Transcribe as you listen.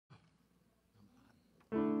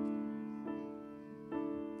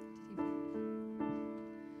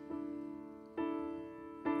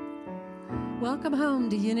Welcome home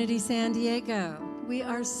to Unity San Diego. We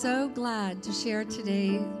are so glad to share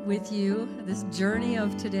today with you this journey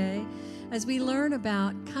of today as we learn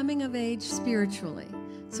about coming of age spiritually.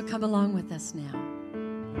 So come along with us now.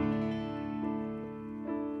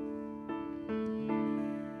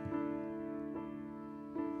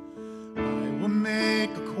 I will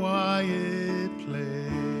make a quiet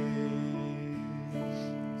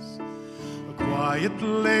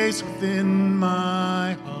place within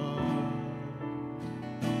my heart,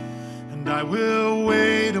 and I will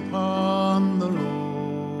wait upon the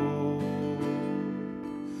Lord,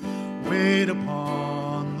 wait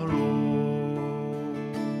upon the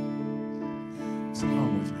Lord. Sing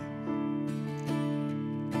along with me.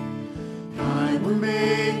 I will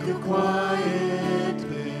make a quiet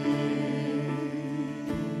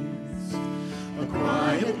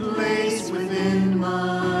place within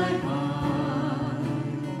my heart,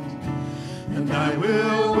 and I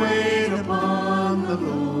will wait upon the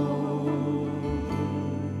Lord,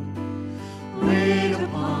 wait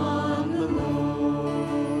upon the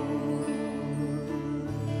Lord.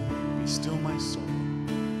 Be still, my soul.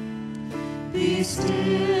 Be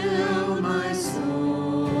still, my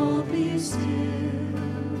soul. Be still.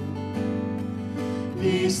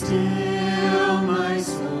 Be still, my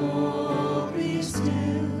soul. Be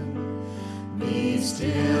still. Be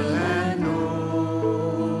still and know.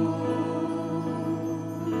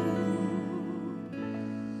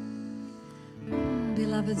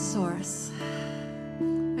 Beloved source,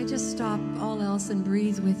 I just stop all else and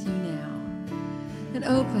breathe with you now and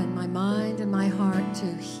open my mind and my heart to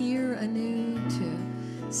hear anew, to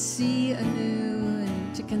see anew,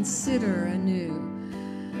 and to consider anew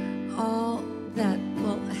all that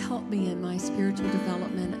will help me in my spiritual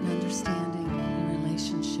development and understanding and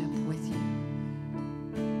relationship with you.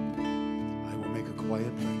 I will make a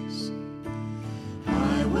quiet place.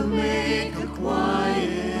 I will make a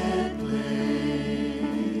quiet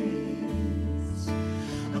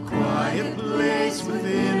place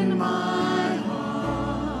within my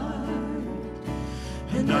heart,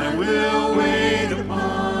 and I will wait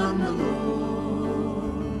upon the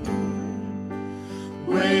Lord,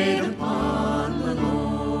 wait upon the Lord.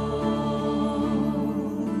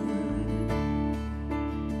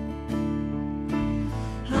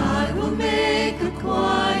 I will make a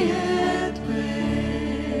quiet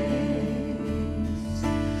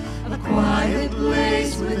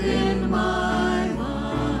place within my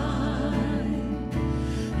mind,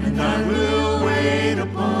 and I will wait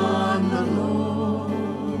upon the Lord,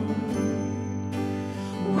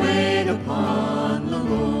 wait upon the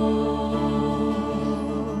Lord.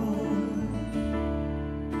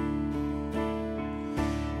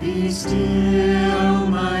 Be still,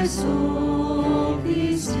 my soul,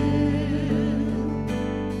 be still.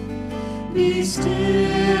 Be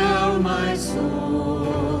still, my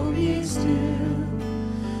soul, be still.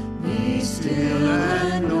 Be still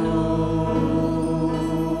and know.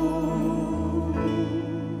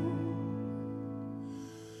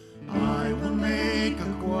 I will make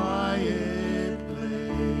a quiet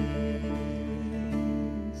place.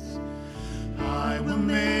 I will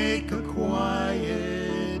make a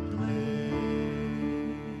quiet place.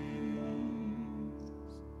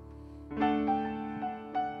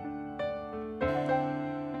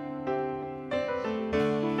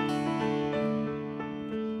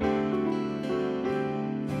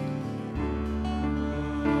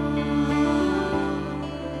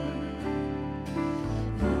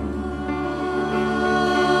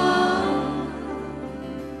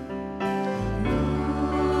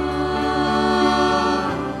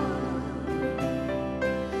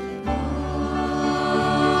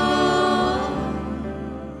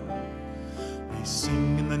 We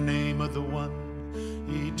sing in the name of the one,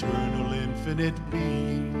 eternal, infinite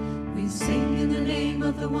being. We sing in the name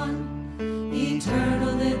of the one,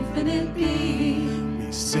 eternal, infinite being.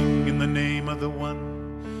 We sing in the name of the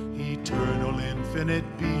one, eternal, infinite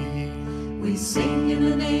being. We sing in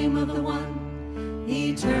the name of the one,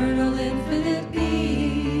 eternal, infinite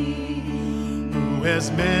being. Who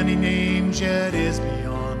has many names, yet is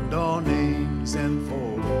beyond all names and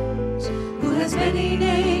forms. Who has many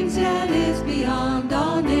names, yet is beyond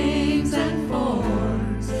all names and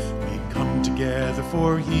forms. We come together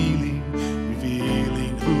for healing,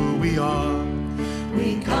 revealing who we are.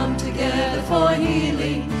 We come together for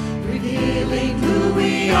healing, revealing who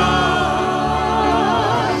we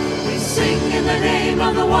are. We sing in the name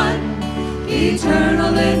of the one,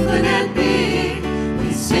 eternal, infinite being.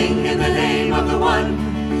 We sing in the name of the one,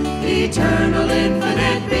 eternal,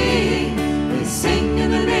 infinite being. We sing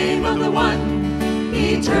in the name of the one,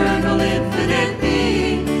 eternal, infinite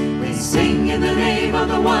being. We sing in the name of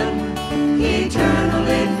the one,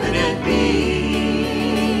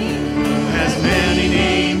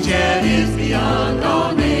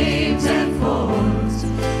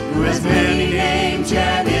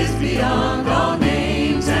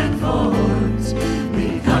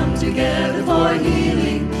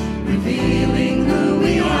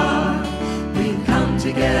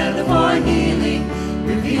 together for healing,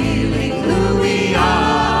 revealing who we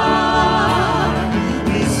are.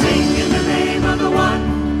 We sing in the name of the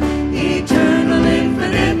one, eternal,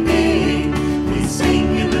 infinite being. We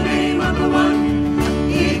sing in the name of the one,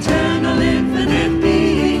 eternal, infinite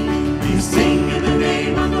being. We sing in the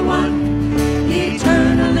name of the one,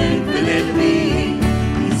 eternal, infinite being.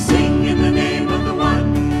 We sing in the name of the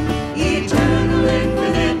one, eternal,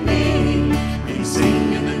 infinite being. We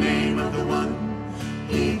sing in the name of the one,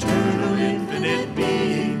 eternal, infinite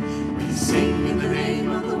being. We sing in the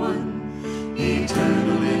name of the one,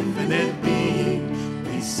 eternal, infinite being.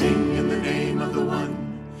 We sing in the name of the one,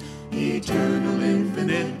 eternal,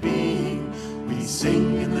 infinite being. We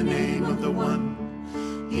sing in the name of the one,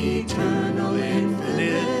 eternal,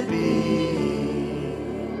 infinite being.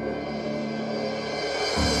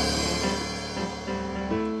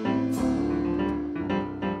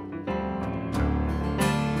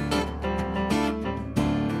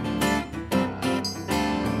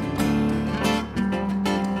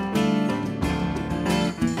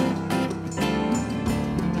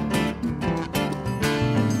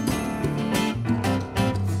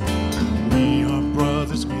 We are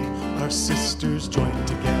brothers, we are sisters, joined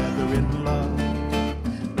together in love.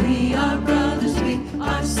 We are brothers, we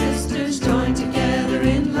are sisters, joined together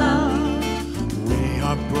in love. We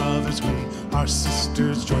are brothers, we are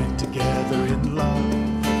sisters, joined together in love.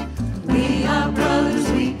 We are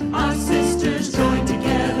brothers, we are sisters, joined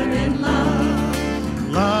together in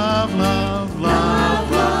love. Love, love,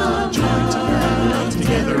 love, Love, joined love,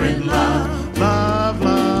 together in love. love,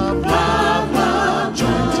 love, love, Love,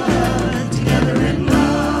 joined together. together in love.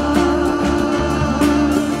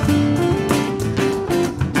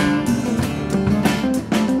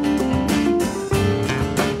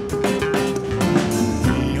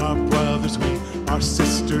 We are brothers, we are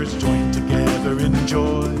sisters, joined together in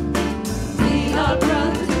joy. We are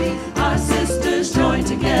brothers, we are sisters, joined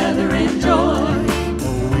together in joy.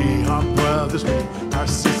 Oh, we are brothers, we are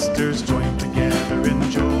sisters, joined together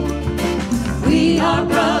in joy. We are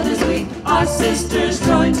brothers, we are sisters,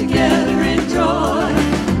 joined together in joy.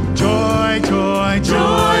 Joy, joy,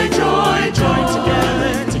 Joy, joy, joined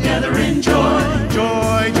together, together in joy.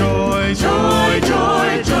 joy, joy, Joy,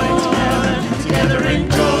 joy, joined together, together in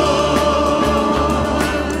joy.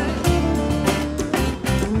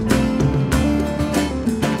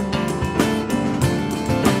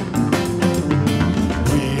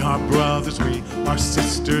 We are brothers, we are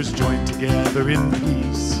sisters, joined together in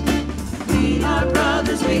peace. We are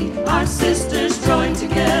brothers, we are sisters, joined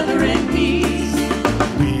together in peace.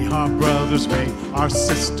 We are brothers, we are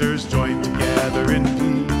sisters, joined together in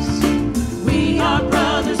peace. We are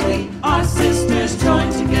brothers, we are sisters,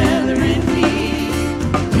 joined together in peace.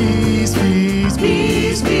 Peace, peace,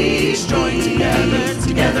 Peace, peace, joined together,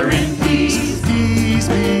 together in peace. peace,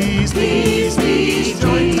 peace, Peace, peace,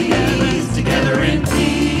 joined together, together in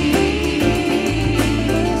peace.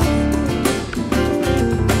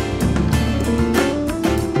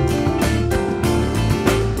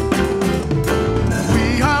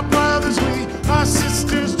 We are brothers, we are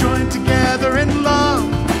sisters, joined together in love.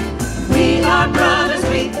 We are brothers,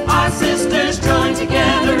 we are sisters, joined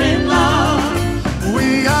together in love.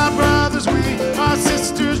 We are brothers, we are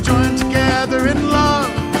sisters, joined together in love.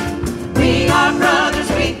 We are brothers,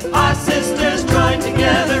 we are sisters, joined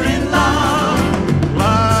together in love.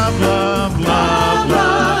 Love, love, love,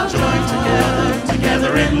 Love, joined together,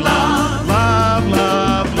 together in love. love,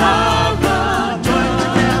 love, love, Love, joined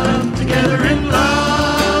together, together in love.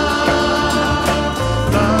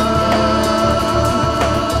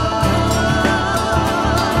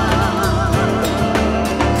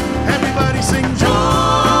 Everybody sing joy.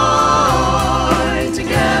 Joined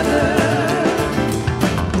together,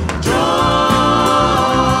 Join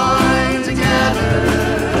together.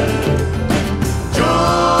 Join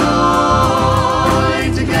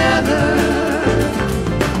together.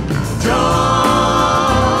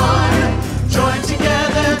 join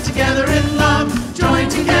together, together in love. Join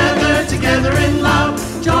together, together in love.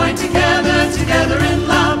 Join together, together in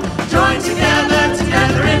love. Join together,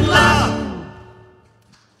 together in love.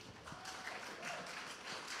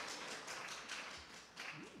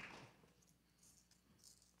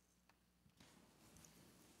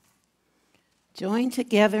 Join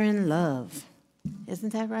together in love.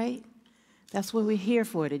 Isn't that right? That's what we're here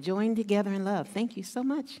for, to join together in love. Thank you so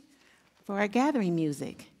much for our gathering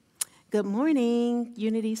music. Good morning,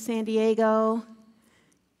 Unity San Diego.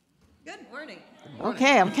 Good morning.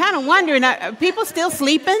 Okay, I'm kind of wondering, are people still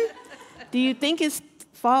sleeping? Do you think it's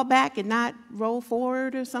fall back and not roll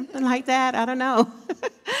forward or something like that? I don't know.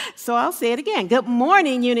 So I'll say it again. Good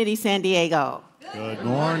morning, Unity San Diego. Good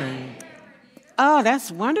morning. Oh, that's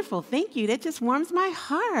wonderful. Thank you. That just warms my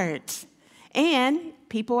heart. And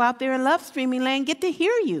people out there in Love Streaming Land get to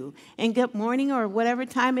hear you. And good morning or whatever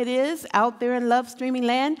time it is out there in Love Streaming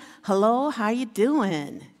Land. Hello, how you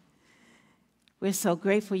doing? We're so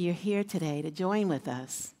grateful you're here today to join with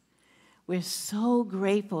us. We're so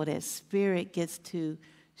grateful that Spirit gets to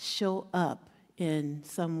show up in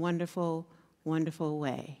some wonderful, wonderful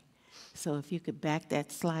way. So if you could back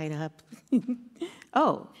that slide up.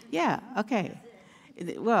 Oh, yeah, okay.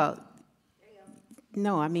 Well,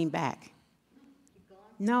 no, I mean back.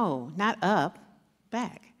 No, not up,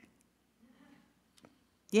 back.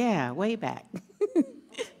 Yeah, way back.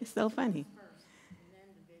 It's so funny.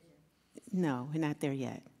 No, we're not there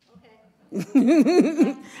yet.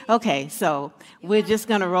 Okay, so we're just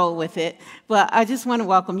going to roll with it. But I just want to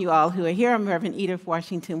welcome you all who are here. I'm Reverend Edith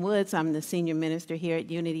Washington Woods. I'm the senior minister here at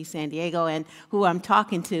Unity San Diego, and who I'm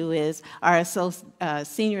talking to is our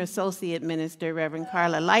senior associate minister, Reverend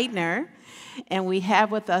Carla Leitner. And we have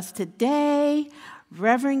with us today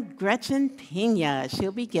Reverend Gretchen Peña.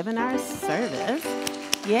 She'll be giving our service.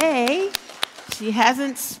 Yay! She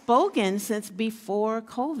hasn't spoken since before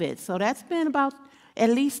COVID, so that's been about at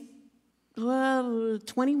least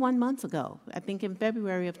 21 months ago, I think in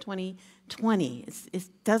February of 2020. It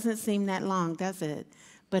doesn't seem that long, does it?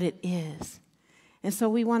 But it is. And so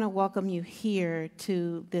we want to welcome you here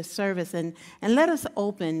to this service, and let us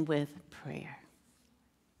open with prayer.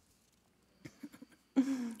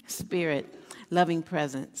 Spirit, loving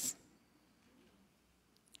presence,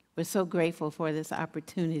 we're so grateful for this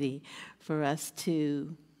opportunity for us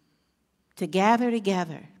to gather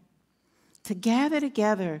together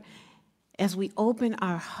as we open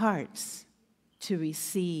our hearts to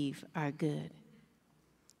receive our good.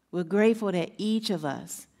 We're grateful that each of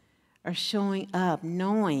us are showing up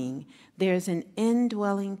knowing there's an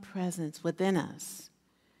indwelling presence within us.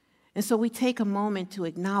 And so we take a moment to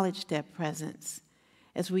acknowledge that presence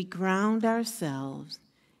as we ground ourselves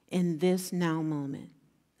in this now moment.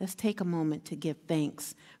 Let's take a moment to give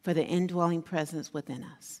thanks for the indwelling presence within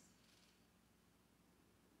us.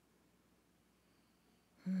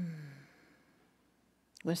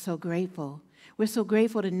 We're so grateful. We're so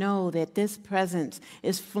grateful to know that this presence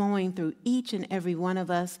is flowing through each and every one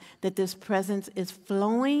of us, that this presence is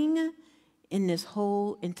flowing in this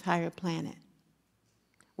whole entire planet.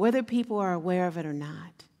 Whether people are aware of it or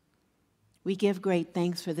not, we give great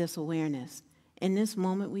thanks for this awareness. In this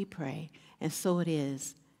moment we pray, and so it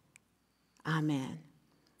is. Amen.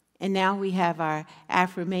 And now we have our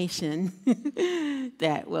affirmation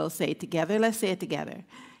that we'll say together. Let's say it together.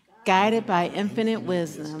 Guided by infinite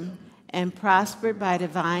wisdom and prospered by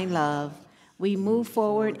divine love, we move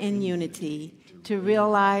forward in unity to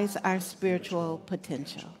realize our spiritual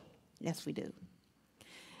potential. Yes, we do.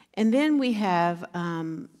 And then we have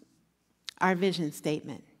our vision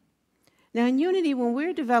statement. Now, in Unity, when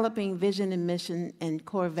we're developing vision and mission and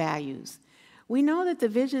core values, we know that the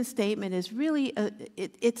vision statement is really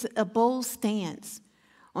it's a bold stance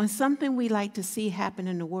on something we like to see happen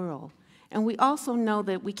in the world. And we also know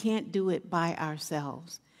that we can't do it by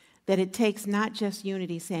ourselves, that it takes not just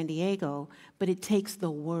Unity San Diego, but it takes the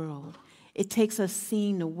world. It takes us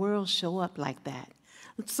seeing the world show up like that.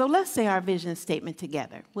 So let's say our vision statement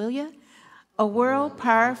together, will you? A world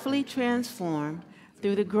powerfully transformed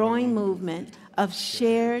through the growing movement of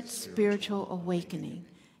shared spiritual awakening.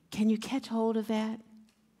 Can you catch hold of that?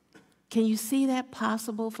 Can you see that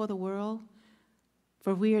possible for the world?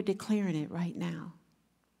 For we are declaring it right now.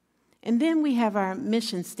 And then we have our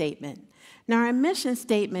mission statement. Now, our mission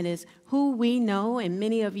statement is who we know, and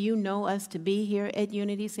many of you know us to be here at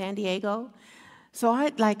Unity San Diego. So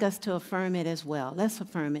I'd like us to affirm it as well. Let's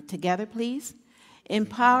affirm it together, please.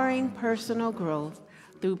 Empowering personal growth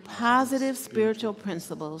through positive spiritual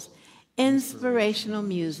principles, inspirational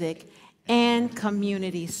music, and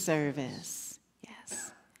community service.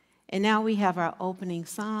 Yes. And now we have our opening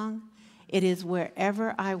song. It is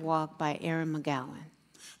Wherever I Walk by Aaron McGowan.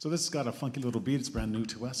 So this has got a funky little beat. It's brand new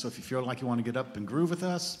to us. So if you feel like you want to get up and groove with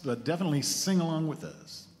us, but definitely sing along with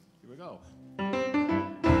us. Here we go.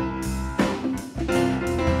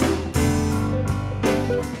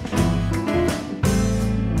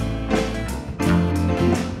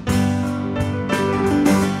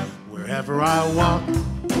 Wherever I walk,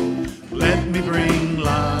 let me bring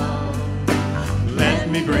love. Let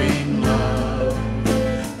me bring love.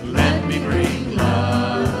 Let me bring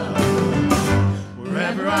love.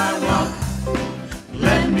 Wherever I walk,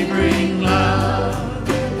 let me bring love.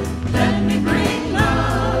 Let me bring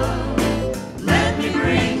love. Let me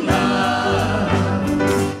bring love.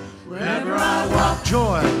 Wherever I walk,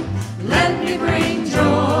 joy. Let me bring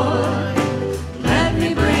joy. Let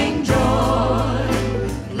me bring joy.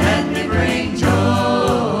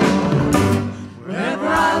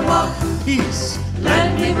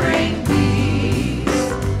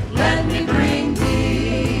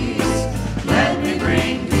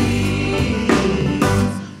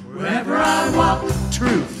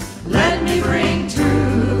 truth. Let me bring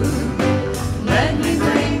truth. Let me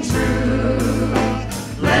bring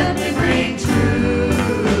truth. Let me bring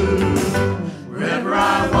truth. Wherever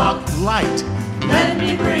I walk, Light. let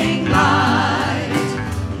me bring light.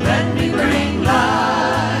 Let me bring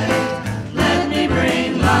light. Let me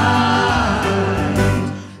bring light.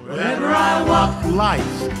 Wherever I walk,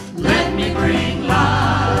 Life. let me bring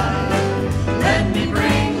light. Let me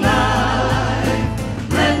bring light.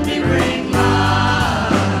 Let me bring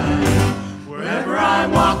light. Wherever I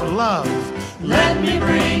walk, Love. let me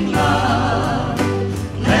bring love.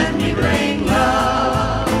 Let me bring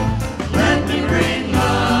love. Let me bring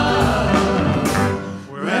love.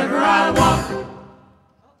 Wherever I walk.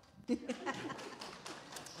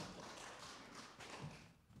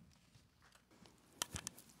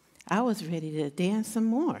 I was ready to dance some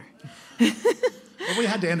more. Well, we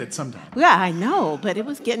had to end it sometime. Yeah, I know, but it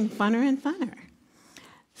was getting funner and funner.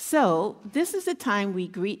 So this is the time we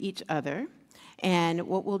greet each other. And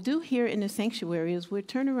what we'll do here in the sanctuary is we'll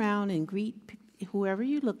turn around and greet whoever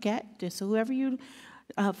you look at, just whoever you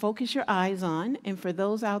focus your eyes on. And for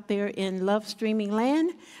those out there in Love Streaming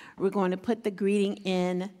Land, we're going to put the greeting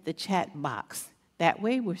in the chat box. That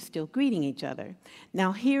way, we're still greeting each other.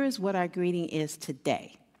 Now, here is what our greeting is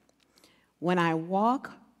today. When I walk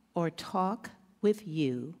or talk with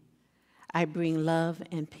you, I bring love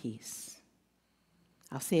and peace.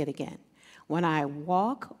 I'll say it again. When I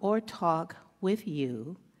walk or talk with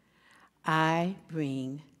you, I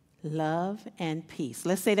bring love and peace.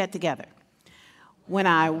 Let's say that together. When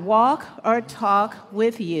I walk or talk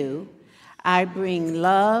with you, I bring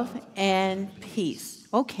love and peace.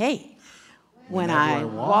 Okay. When I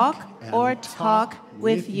walk or talk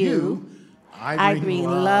with you, I bring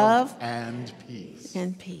love and peace.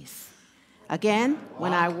 and peace. Again,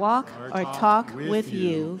 when I walk or talk with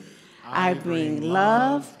you, I bring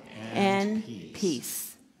love and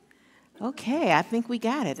peace. Okay, I think we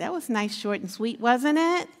got it. That was nice, short, and sweet, wasn't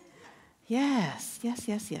it? Yes, yes,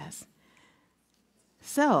 yes, yes.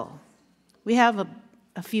 So, we have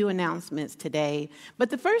a few announcements today.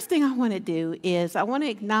 But the first thing I want to do is I want to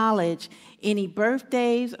acknowledge any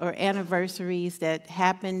birthdays or anniversaries that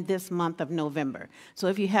happened this month of November. So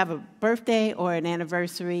if you have a birthday or an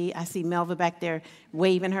anniversary, I see Melva back there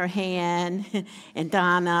waving her hand, and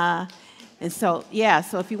Donna. And so, yeah,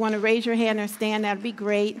 so if you want to raise your hand or stand, that would be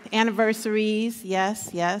great. Anniversaries, yes,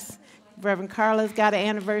 yes. Reverend Carla's got an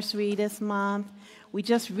anniversary this month. We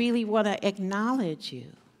just really want to acknowledge you.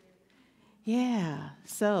 Yeah,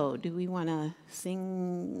 so do we want to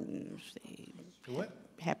sing, say, What?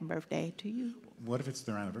 happy birthday to you? What if it's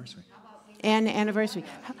their anniversary? And anniversary.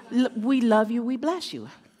 We love you, we bless you.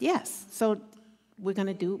 Yes, so we're going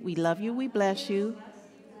to do, we love you, we bless you.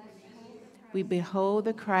 We behold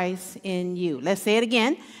the Christ in you. Let's say it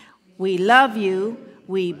again. We love you,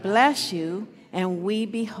 we bless you, and we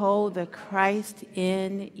behold the Christ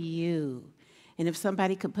in you. And if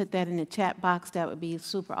somebody could put that in the chat box, that would be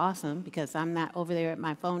super awesome, because I'm not over there at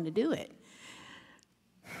my phone to do it.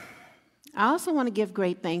 I also want to give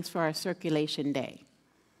great thanks for our Circulation Day.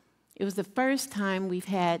 It was the first time we've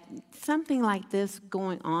had something like this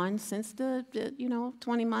going on since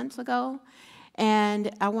 20 months ago.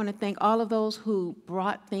 And I want to thank all of those who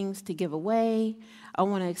brought things to give away. I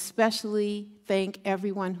want to especially thank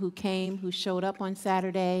everyone who came, who showed up on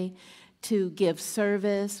Saturday to give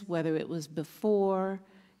service, whether it was before,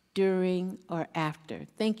 during, or after.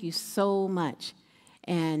 Thank you so much.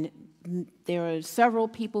 And there were several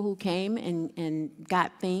people who came and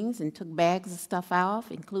got things and took bags of stuff off,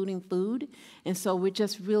 including food. And so we're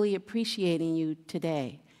just really appreciating you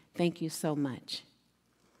today. Thank you so much.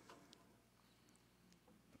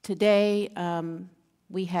 Today,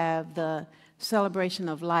 we have the celebration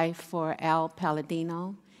of life for Al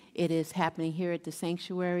Palladino. It is happening here at the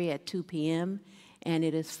sanctuary at 2 p.m., and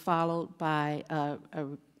it is followed by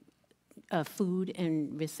a food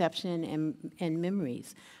and reception and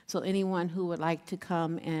memories. So anyone who would like to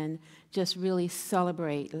come and just really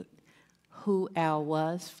celebrate who Al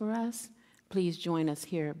was for us, please join us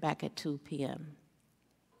here back at 2 p.m.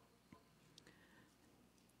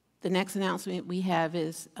 The next announcement we have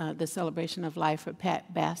is the celebration of life for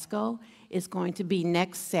Pat Basco. It's going to be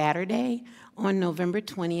next Saturday on November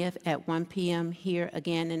 20th at 1 p.m. here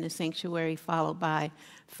again in the sanctuary, followed by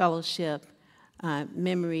fellowship,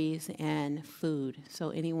 memories, and food.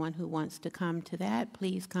 So anyone who wants to come to that,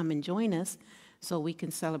 please come and join us so we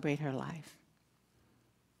can celebrate her life.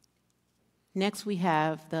 Next, we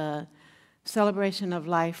have the celebration of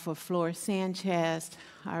life for Flor Sanchez,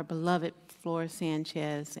 our beloved Flor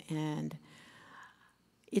Sanchez, and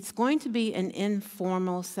it's going to be an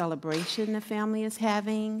informal celebration the family is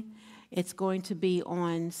having. It's going to be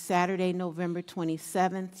on Saturday, November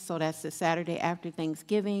 27th, so that's the Saturday after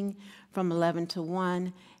Thanksgiving from 11 to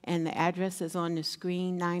 1. And the address is on the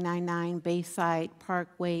screen, 999 Bayside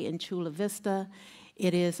Parkway in Chula Vista.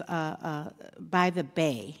 It is by the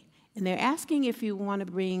bay. And they're asking if you want to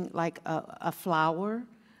bring like a flower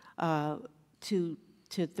to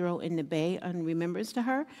throw in the bay in remembrance to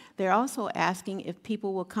her. They're also asking if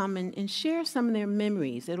people will come and share some of their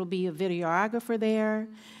memories. It'll be a videographer there.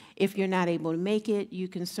 If you're not able to make it, you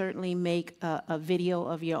can certainly make a video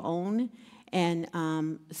of your own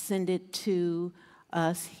and send it to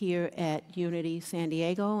us here at Unity San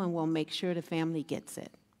Diego, and we'll make sure the family gets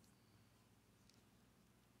it.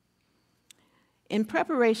 In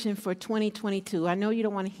preparation for 2022, I know you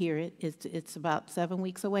don't want to hear it. It's about 7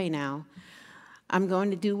 weeks away now. I'm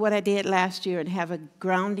going to do what I did last year and have a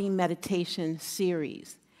grounding meditation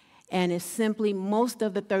series. And it's simply, most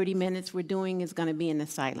of the 30 minutes we're doing is going to be in the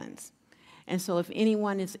silence. And so if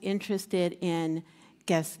anyone is interested in,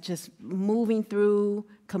 just moving through,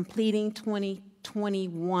 completing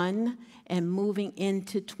 2021 and moving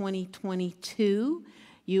into 2022,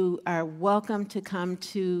 you are welcome to come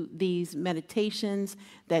to these meditations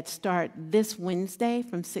that start this Wednesday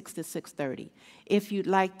from 6 to 6:30. If you'd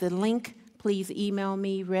like the link, please email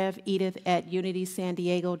me,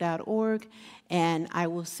 revedith@unitysandiego.org, and I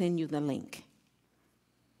will send you the link.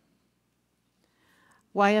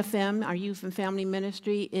 YFM, our Youth and Family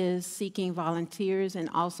Ministry, is seeking volunteers and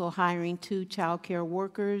also hiring 2 child care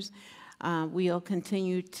workers. We'll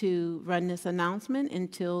continue to run this announcement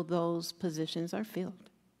until those positions are filled.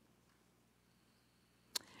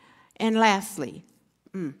 And lastly,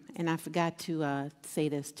 and I forgot to say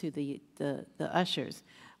this to the ushers,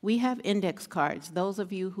 we have index cards. Those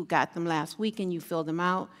of you who got them last week and you filled them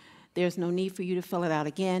out, there's no need for you to fill it out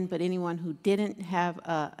again, but anyone who didn't have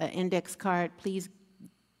an index card, please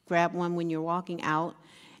grab one when you're walking out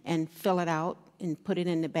and fill it out and put it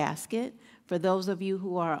in the basket. For those of you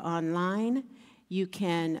who are online, you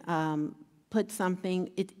can put something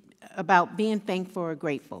about being thankful or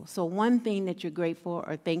grateful. So one thing that you're grateful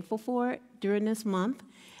or thankful for during this month,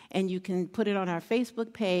 and you can put it on our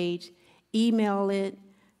Facebook page, email it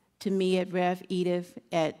to me at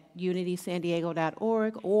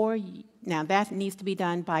revedith@unitysandiego.org, or now that needs to be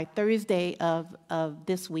done by Thursday of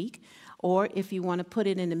this week, or if you want to put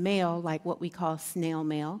it in the mail, like what we call snail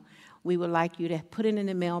mail, we would like you to put it in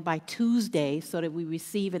the mail by Tuesday so that we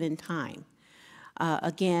receive it in time.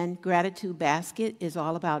 Again, Gratitude Basket is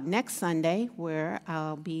all about next Sunday, where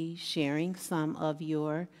I'll be sharing some of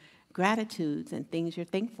your gratitudes and things you're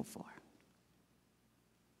thankful for.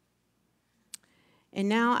 And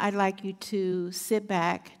now I'd like you to sit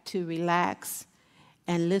back, to relax,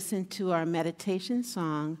 and listen to our meditation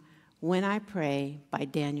song, When I Pray, by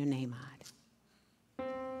Daniel Nahmad.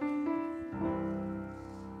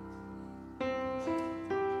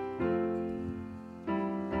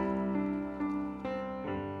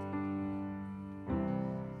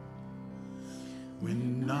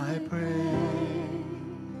 When I pray,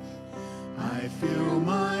 I feel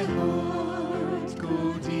my heart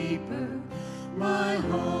go deeper, my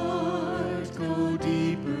heart go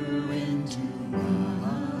deeper into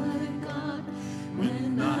my God.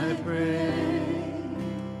 When I pray,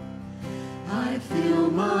 I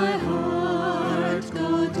feel my heart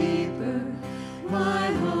go deeper,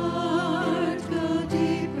 my heart go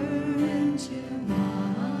deeper into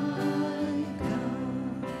my God.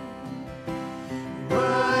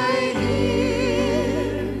 Right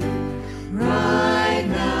here, right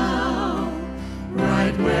now,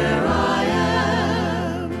 right where I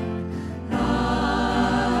am,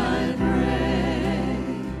 I pray.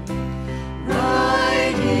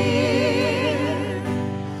 Right here,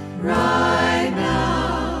 right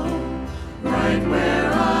now, right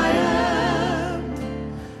where I am,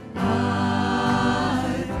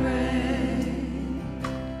 I pray.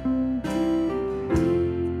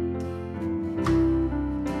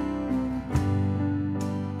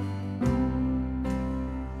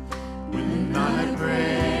 When I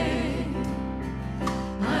pray,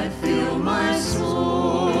 I feel my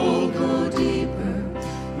soul go deeper,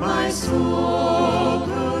 my soul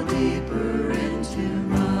go deeper into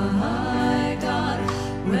my God.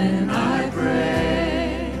 When I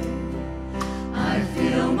pray, I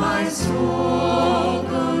feel my soul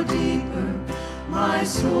go deeper, my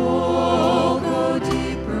soul go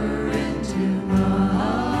deeper into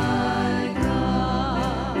my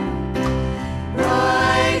God.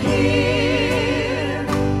 Right here,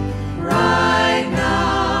 right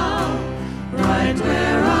now, right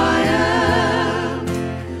where I am,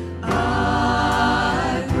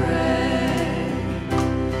 I pray.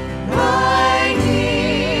 Right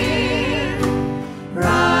here,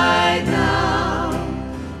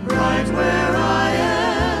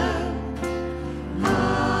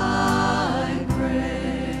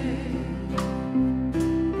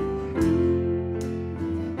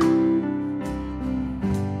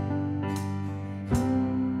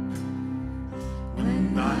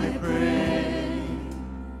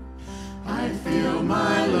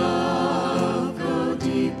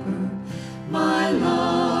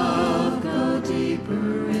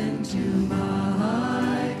 into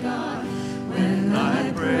my God. When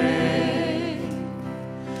I pray,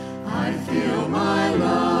 I feel my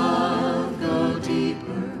love go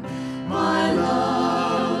deeper, my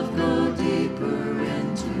love go deeper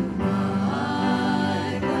into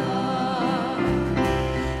my God.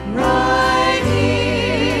 Right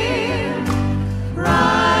here,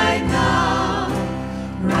 right now,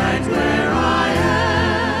 right where I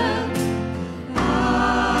am,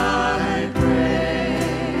 I pray.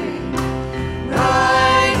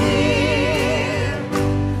 Right here,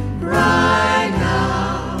 right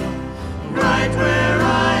now, right where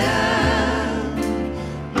I am,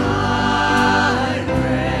 I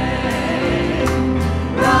pray.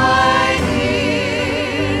 Right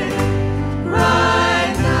here,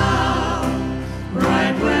 right now,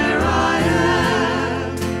 right where I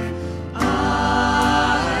am,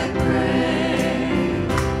 I pray.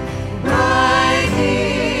 Right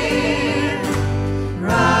here,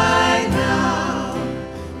 right now,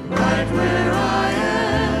 right where I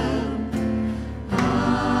am,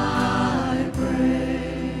 I pray.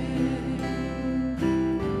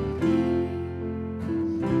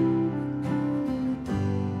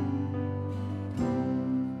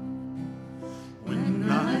 When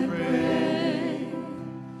I pray,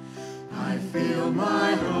 I feel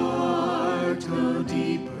my heart go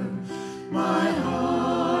deeper, my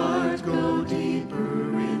heart go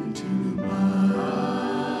deeper into my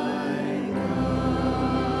God.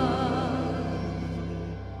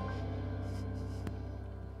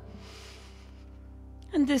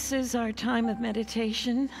 And this is our time of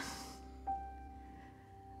meditation.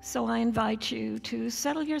 So I invite you to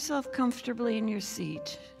settle yourself comfortably in your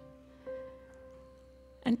seat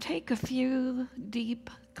and take a few deep,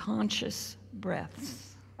 conscious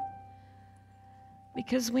breaths.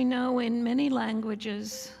 Because we know in many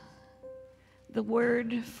languages, the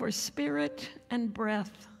word for spirit and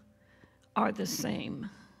breath are the same.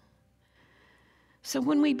 So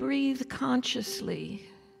when we breathe consciously,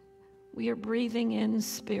 we are breathing in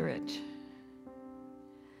spirit.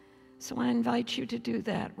 So I invite you to do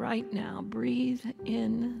that right now. Breathe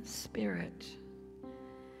in spirit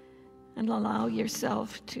and allow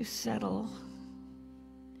yourself to settle.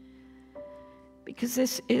 Because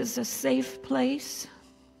this is a safe place.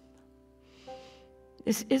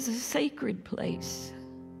 This is a sacred place,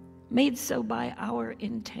 made so by our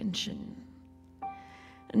intention.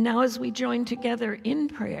 And now as we join together in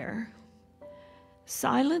prayer,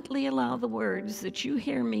 silently allow the words that you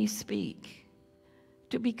hear me speak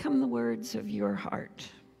to become the words of your heart.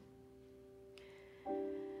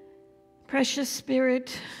 Precious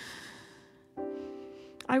Spirit,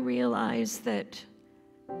 I realize that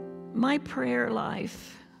my prayer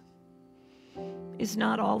life is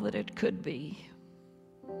not all that it could be.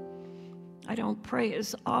 I don't pray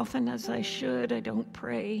as often as I should. I don't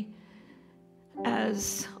pray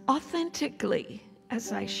as authentically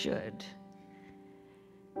as I should.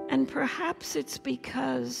 And perhaps it's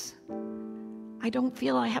because I don't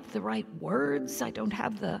feel I have the right words. I don't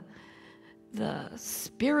have the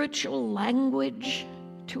spiritual language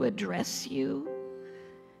to address you.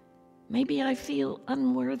 Maybe I feel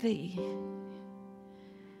unworthy.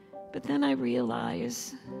 But then I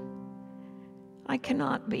realize I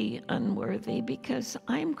cannot be unworthy because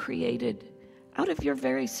I'm created out of your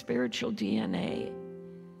very spiritual DNA.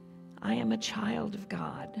 I am a child of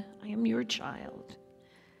God. I am your child.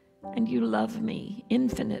 And you love me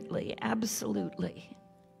infinitely, absolutely.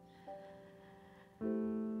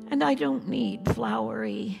 And I don't need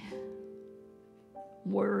flowery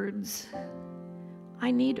words.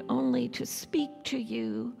 I need only to speak to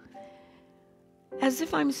you as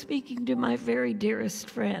if I'm speaking to my very dearest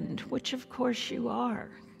friend, which of course you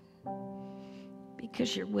are,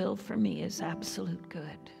 because your will for me is absolute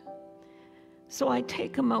good. So I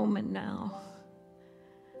take a moment now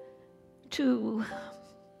to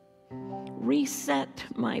reset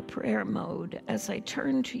my prayer mode as I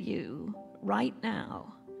turn to you right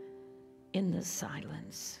now in the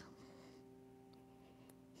silence.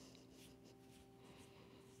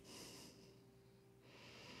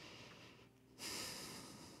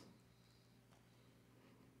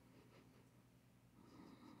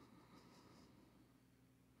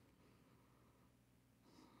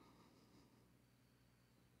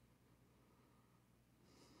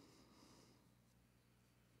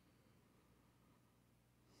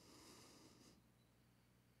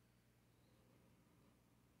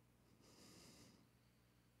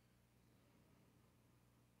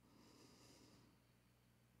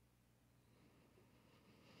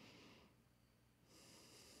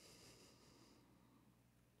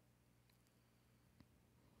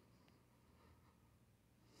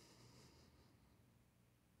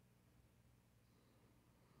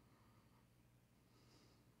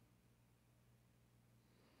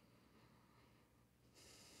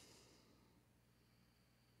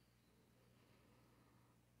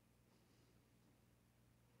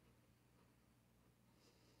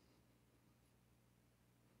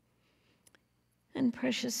 And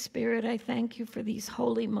precious Spirit, I thank you for these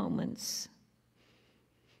holy moments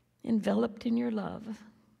enveloped in your love.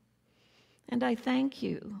 And I thank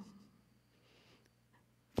you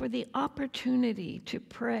for the opportunity to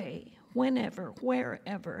pray whenever,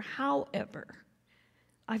 wherever, however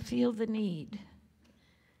I feel the need.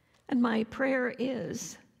 And my prayer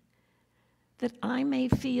is that I may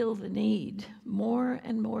feel the need more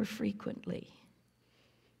and more frequently.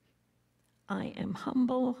 I am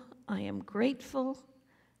humble. I am grateful.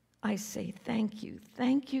 I say thank you.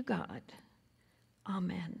 Thank you, God.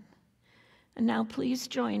 Amen. And now please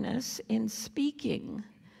join us in speaking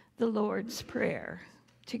the Lord's Prayer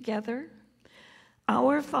together.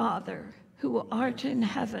 Our Father, who art in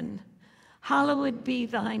heaven, hallowed be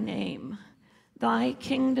thy name. Thy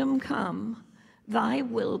kingdom come, thy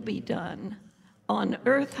will be done, on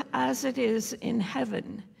earth as it is in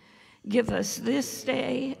heaven. Give us this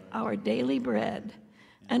day our daily bread,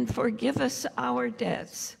 and forgive us our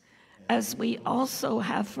debts, as we also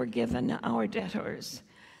have forgiven our debtors.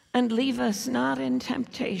 And leave us not in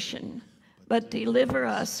temptation, but deliver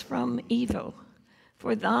us from evil.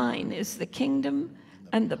 For thine is the kingdom,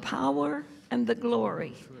 and the power, and the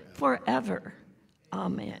glory, forever.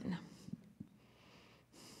 Amen.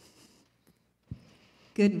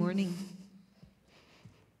 Good morning.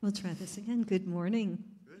 We'll try this again. Good morning.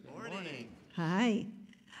 Good morning. Hi.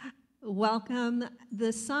 Welcome.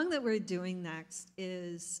 The song that we're doing next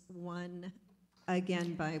is one,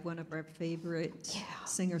 again, by one of our favorite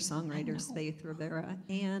singer-songwriters, Faith Rivera.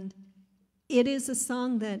 And it is a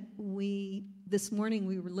song that this morning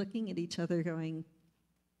we were looking at each other going,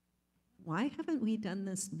 why haven't we done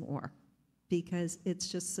this more? Because it's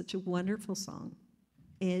just such a wonderful song.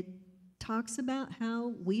 It talks about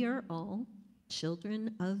how we are all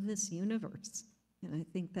children of this universe. And I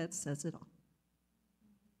think that says it all.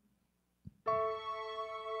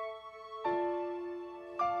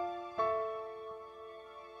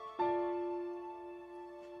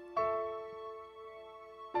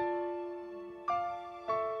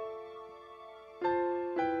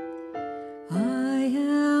 I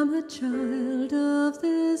am a child of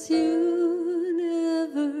this universe.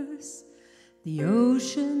 The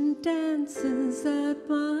ocean dances at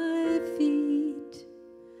my feet.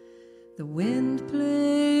 The wind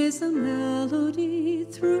plays a melody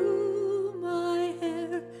through my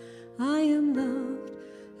hair. I am loved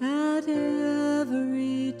at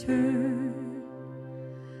every turn.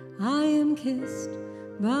 I am kissed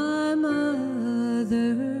by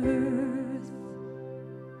Mother Earth.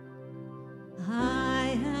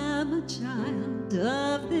 I am a child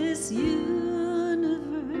of this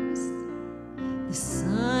universe. The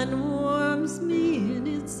sun warms me in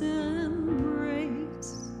its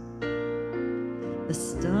embrace. The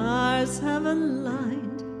stars have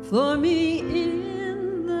aligned for me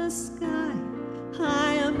in the sky.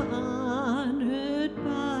 I am honored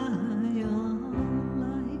by all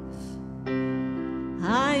life.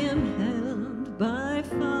 I am held by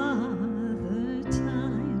Father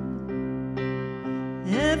Time.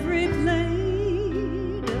 Every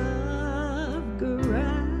blade of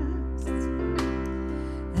grass,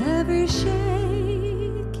 Every shaking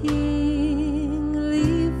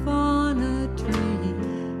leaf on a tree,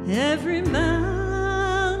 every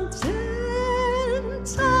mountain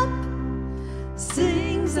top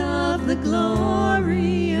sings of the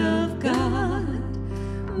glory of God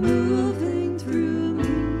moving through me.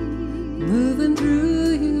 moving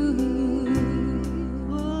through you.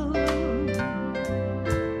 Oh.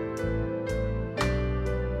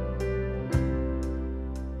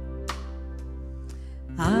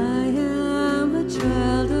 I am a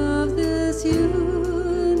child of this universe.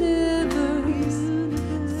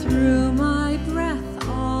 Through my breath,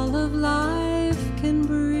 all of life can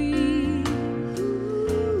breathe.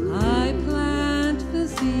 I plant the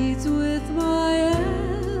seeds with my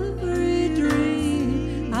every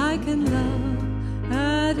dream. I can love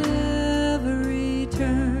at every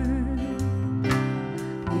turn.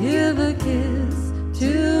 Give a kiss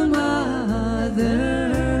to Mother.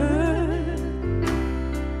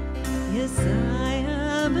 Yes, I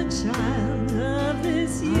am a child of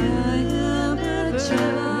this universe.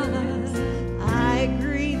 I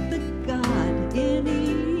greet the God in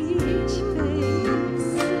each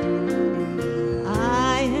face.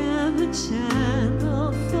 I am a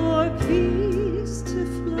channel for peace to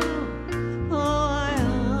flow. Oh, I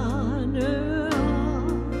honor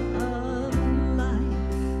all of life.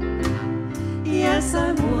 Yes,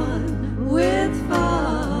 I'm one with Father.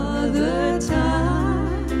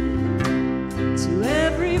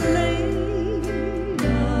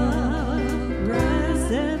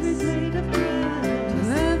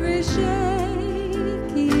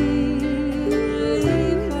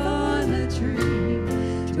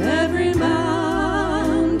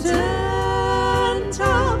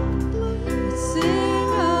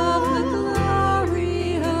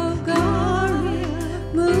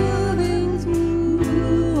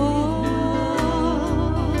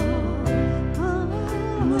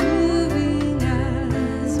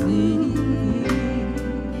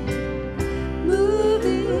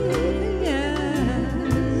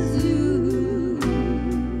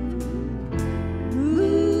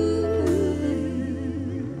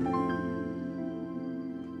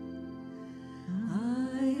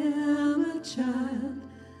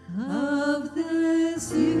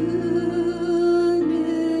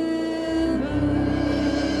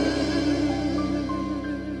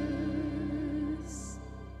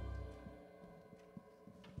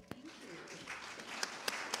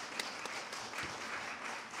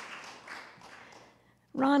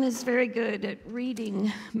 Ron is very good at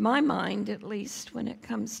reading my mind, at least when it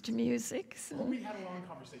comes to music. So. Well, we had a long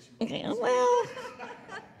conversation. Yeah, well,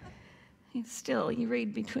 still, you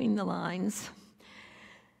read between the lines.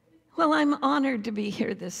 Well, I'm honored to be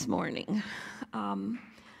here this morning. No.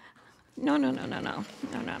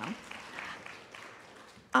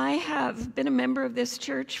 I have been a member of this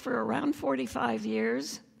church for around 45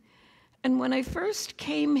 years, and when I first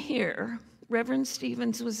came here, Reverend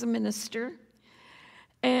Stevens was a minister,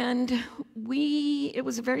 and it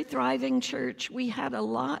was a very thriving church. We had a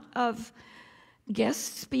lot of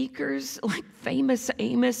guest speakers, like Famous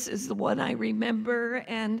Amos is the one I remember,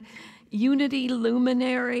 and Unity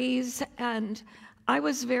luminaries, and I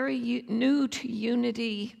was very new to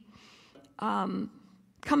Unity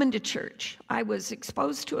coming to church. I was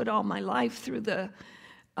exposed to it all my life through the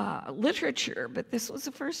literature, but this was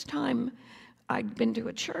the first time I'd been to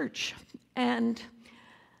a church, and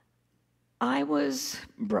I was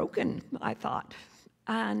broken, I thought,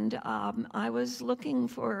 and I was looking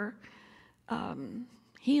for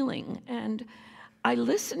healing, and I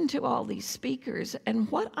listened to all these speakers, and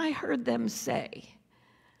what I heard them say,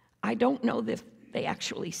 I don't know if they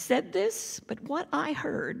actually said this, but what I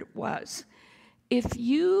heard was, if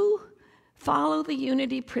you follow the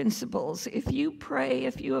unity principles, if you pray,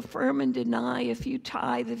 if you affirm and deny, if you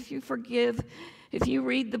tithe, if you forgive, if you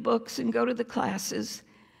read the books and go to the classes,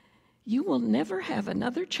 you will never have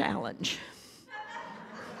another challenge.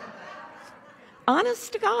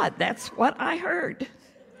 Honest to God, that's what I heard.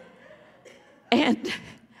 And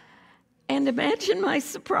imagine my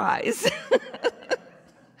surprise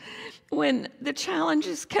when the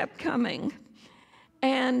challenges kept coming,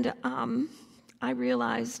 and I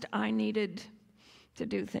realized I needed to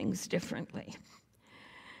do things differently.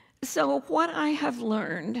 So what I have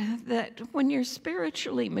learned, that when you're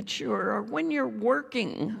spiritually mature, or when you're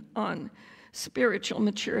working on spiritual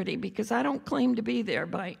maturity, because I don't claim to be there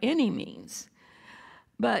by any means,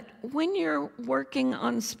 but when you're working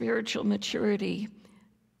on spiritual maturity,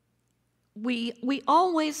 we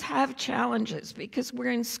always have challenges because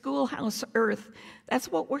we're in schoolhouse earth.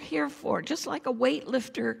 That's what we're here for. Just like a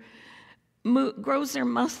weightlifter grows their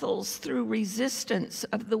muscles through resistance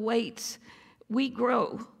of the weights, we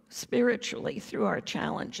grow spiritually through our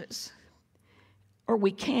challenges. Or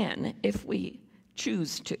we can if we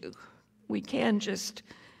choose to. We can just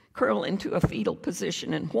curl into a fetal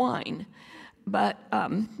position and whine, but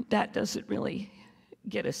that doesn't really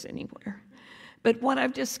get us anywhere. But what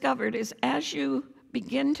I've discovered is as you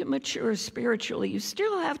begin to mature spiritually, you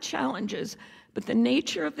still have challenges, but the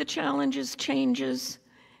nature of the challenges changes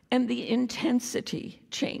and the intensity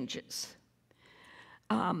changes.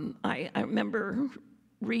 I remember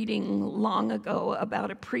reading long ago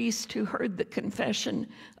about a priest who heard the confession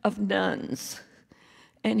of nuns,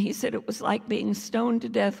 and he said it was like being stoned to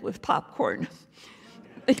death with popcorn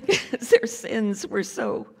because their sins were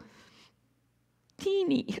so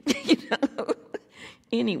teeny, you know.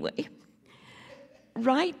 Anyway,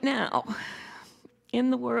 right now,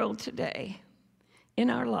 in the world today, in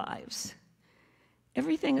our lives,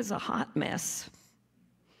 everything is a hot mess.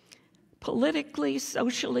 Politically,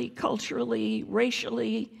 socially, culturally,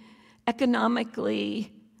 racially,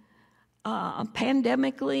 economically,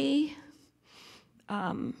 pandemically,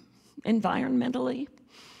 environmentally,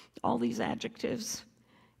 all these adjectives.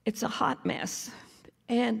 It's a hot mess.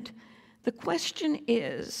 And the question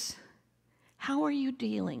is, how are you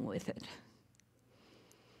dealing with it?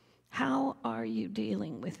 How are you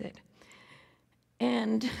dealing with it?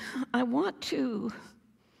 And I want to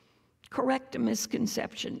correct a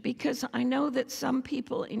misconception, because I know that some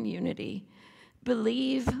people in Unity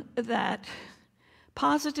believe that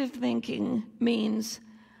positive thinking means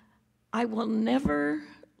I will never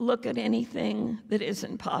look at anything that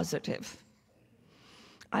isn't positive.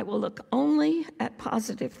 I will look only at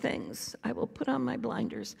positive things. I will put on my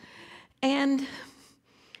blinders. And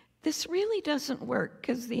this really doesn't work,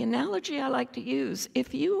 because the analogy I like to use,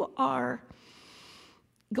 if you are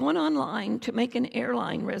going online to make an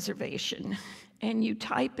airline reservation and you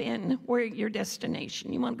type in where your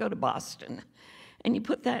destination, you want to go to Boston, and you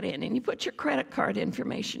put that in and you put your credit card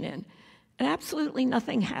information in, and absolutely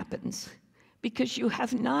nothing happens because you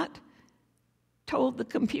have not told the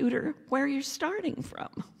computer where you're starting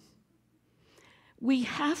from. We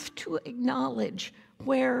have to acknowledge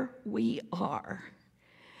where we are.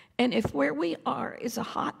 And if where we are is a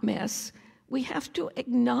hot mess, we have to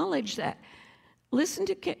acknowledge that. Listen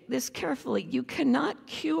to this carefully. You cannot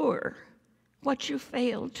cure what you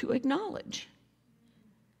failed to acknowledge.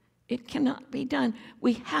 It cannot be done.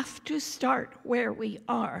 We have to start where we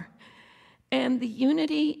are. And the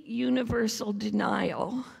unity universal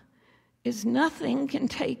denial is nothing can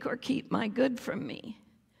take or keep my good from me.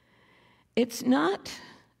 It's not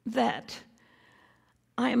that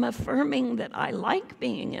I am affirming that I like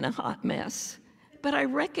being in a hot mess, but I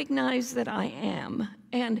recognize that I am.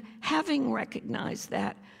 And having recognized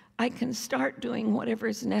that, I can start doing whatever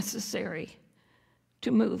is necessary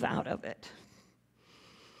to move out of it.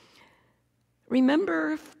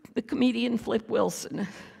 Remember the comedian Flip Wilson?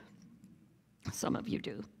 Some of you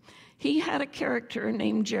do. He had a character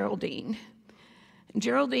named Geraldine. And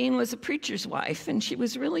Geraldine was a preacher's wife, and she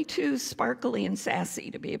was really too sparkly and sassy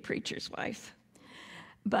to be a preacher's wife.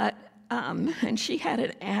 But, and she had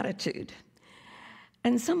an attitude.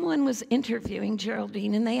 And someone was interviewing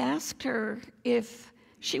Geraldine, and they asked her if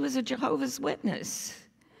she was a Jehovah's Witness.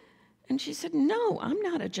 And she said, "No, I'm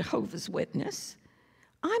not a Jehovah's Witness.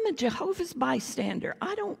 I'm a Jehovah's bystander.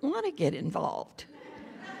 I don't want to get involved."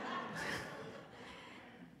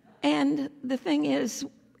 And the thing is,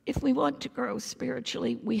 if we want to grow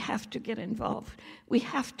spiritually, we have to get involved. We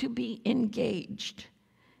have to be engaged.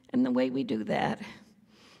 And the way we do that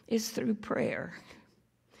is through prayer.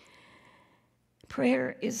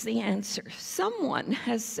 Prayer is the answer. Someone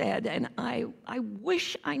has said, and I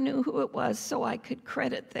wish I knew who it was so I could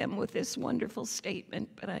credit them with this wonderful statement,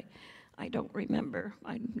 but I don't remember.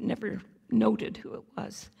 I never noted who it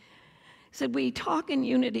was. He said, "We talk in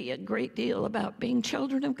unity a great deal about being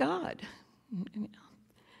children of God.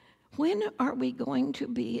 When are we going to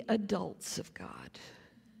be adults of God?"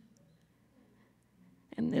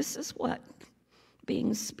 And this is what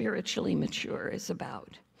being spiritually mature is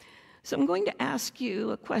about. So I'm going to ask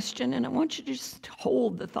you a question, and I want you to just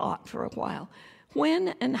hold the thought for a while. When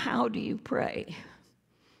and how do you pray?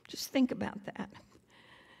 Just think about that.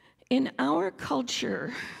 In our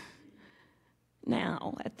culture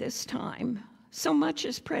now, at this time, so much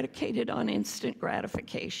is predicated on instant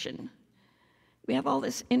gratification. We have all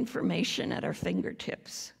this information at our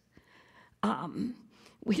fingertips.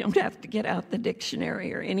 We don't have to get out the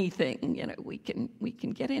dictionary or anything. You know, we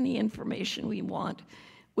can get any information we want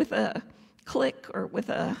with a click or with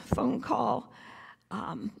a phone call,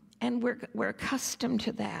 and we're accustomed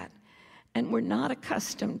to that. And we're not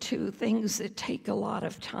accustomed to things that take a lot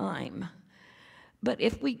of time. But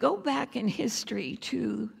if we go back in history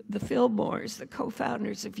to the Fillmores, the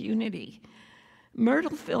co-founders of Unity,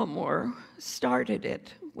 Myrtle Fillmore started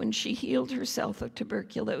it when she healed herself of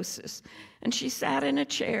tuberculosis. And she sat in a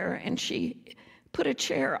chair, and she put a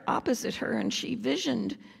chair opposite her, and she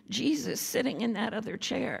visioned Jesus sitting in that other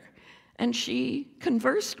chair. And she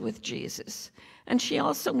conversed with Jesus. And she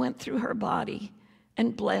also went through her body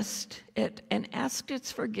and blessed it and asked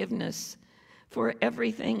its forgiveness for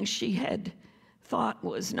everything she had thought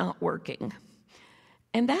was not working.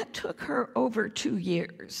 And that took her over 2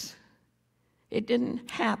 years. It didn't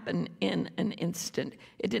happen in an instant.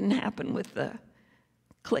 It didn't happen with the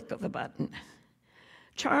click of a button.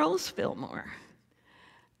 Charles Fillmore,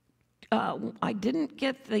 I didn't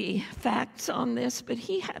get the facts on this, but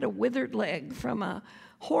he had a withered leg from a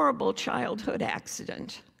horrible childhood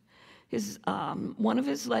accident. One of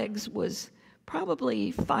his legs was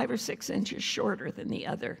probably 5 or 6 inches shorter than the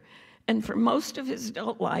other. And for most of his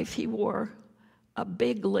adult life, he wore a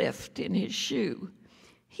big lift in his shoe.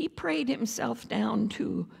 He prayed himself down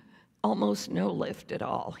to almost no lift at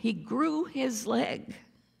all. He grew his leg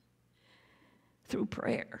through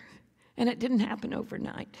prayer, and it didn't happen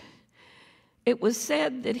overnight. It was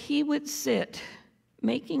said that he would sit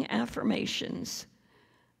making affirmations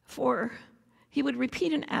he would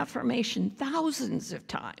repeat an affirmation thousands of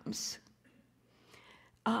times.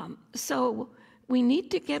 So we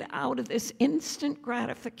need to get out of this instant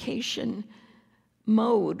gratification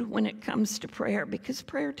mode when it comes to prayer, because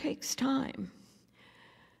prayer takes time.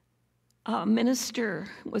 A minister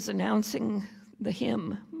was announcing the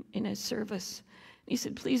hymn in his service. He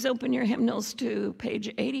said, "Please open your hymnals to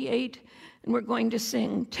page 88, and we're going to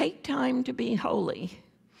sing, 'Take Time to Be Holy.'"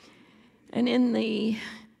 And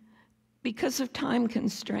because of time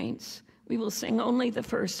constraints, we will sing only the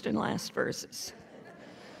first and last verses.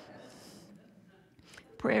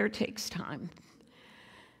 Prayer takes time.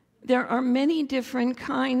 There are many different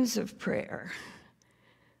kinds of prayer.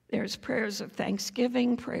 There's prayers of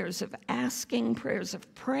thanksgiving, prayers of asking, prayers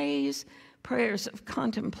of praise, prayers of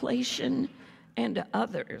contemplation, and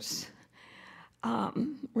others.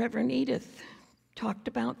 Reverend Edith talked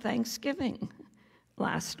about Thanksgiving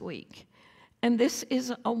last week. And this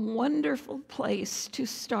is a wonderful place to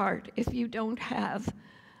start if you don't have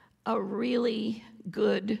a really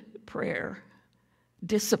good prayer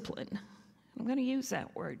discipline. I'm going to use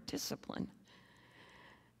that word, discipline.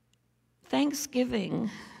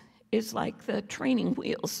 Thanksgiving is like the training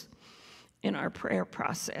wheels in our prayer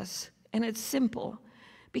process. and it's simple,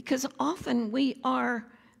 because often we are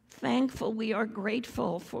thankful, we are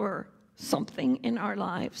grateful for something in our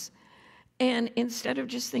lives. And instead of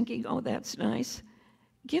just thinking, oh, that's nice,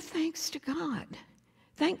 give thanks to God.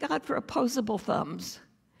 Thank God for opposable thumbs.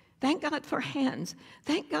 Thank God for hands.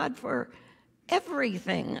 Thank God for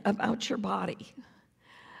everything about your body.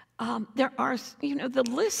 There are, the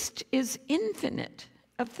list is infinite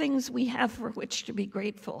of things we have for which to be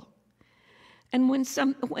grateful. And when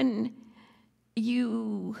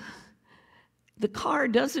the car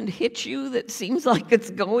doesn't hit you that seems like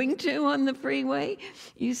it's going to on the freeway,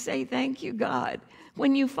 you say, thank you, God.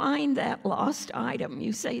 When you find that lost item,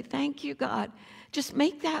 you say, thank you, God. Just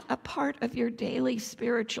make that a part of your daily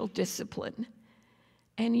spiritual discipline,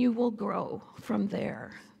 and you will grow from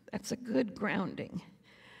there. That's a good grounding.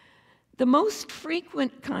 The most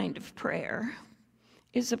frequent kind of prayer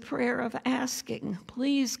is a prayer of asking,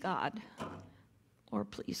 please, God, or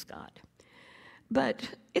please, God. But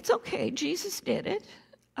it's okay. Jesus did it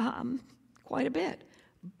quite a bit.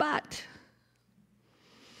 But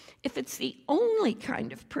if it's the only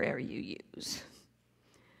kind of prayer you use,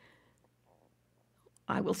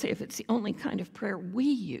 I will say if it's the only kind of prayer we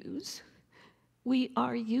use, we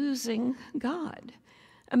are using God.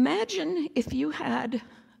 Imagine if you had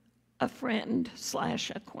a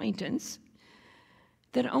friend/acquaintance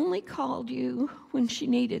that only called you when she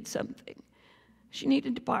needed something. She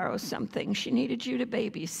needed to borrow something. She needed you to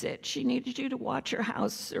babysit. She needed you to watch her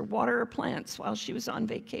house or water her plants while she was on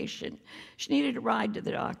vacation. She needed a ride to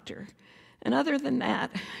the doctor. And other than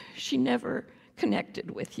that, she never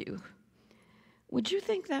connected with you. Would you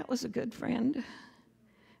think that was a good friend?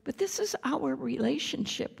 But this is our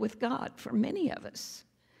relationship with God for many of us.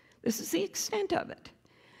 This is the extent of it.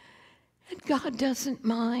 And God doesn't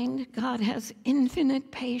mind. God has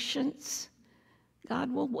infinite patience.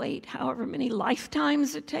 God will wait however many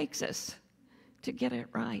lifetimes it takes us to get it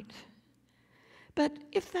right. But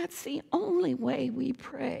if that's the only way we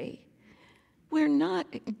pray, we're not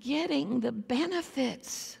getting the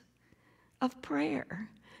benefits of prayer.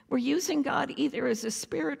 We're using God either as a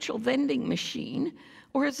spiritual vending machine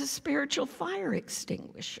or as a spiritual fire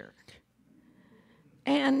extinguisher.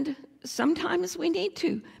 And sometimes we need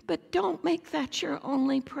to, but don't make that your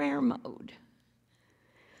only prayer mode.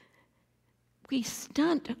 We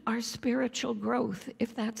stunt our spiritual growth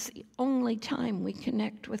if that's the only time we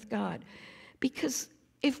connect with God. Because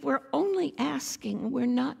if we're only asking, we're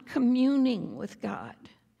not communing with God.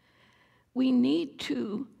 We need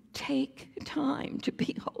to take time to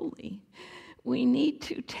be holy. We need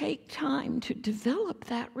to take time to develop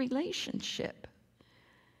that relationship.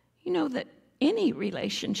 You know that any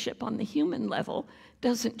relationship on the human level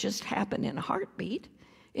doesn't just happen in a heartbeat.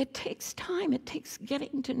 It takes time. It takes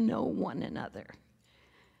getting to know one another.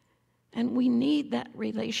 And we need that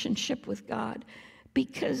relationship with God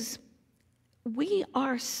because we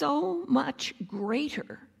are so much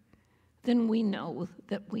greater than we know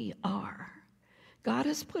that we are. God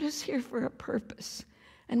has put us here for a purpose,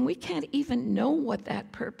 and we can't even know what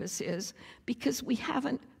that purpose is because we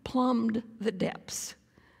haven't plumbed the depths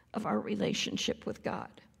of our relationship with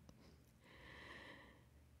God.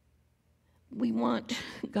 We want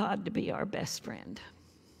God to be our best friend.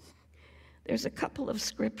 There's a couple of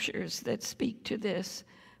scriptures that speak to this.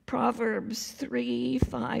 Proverbs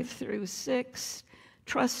 3:5-6.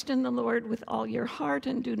 Trust in the Lord with all your heart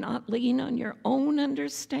and do not lean on your own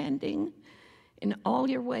understanding. In all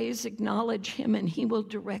your ways acknowledge him and he will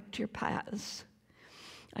direct your paths.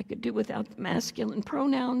 I could do without the masculine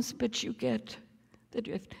pronouns, but you get the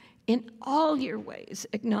drift. In all your ways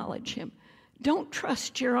acknowledge him. Don't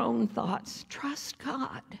trust your own thoughts. Trust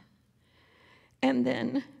God. And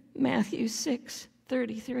then Matthew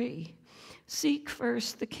 6:33. Seek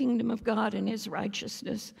first the kingdom of God and his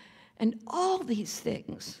righteousness, and all these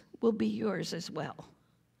things will be yours as well.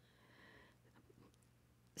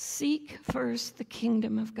 Seek first the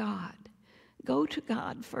kingdom of God. Go to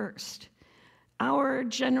God first. Our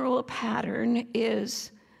general pattern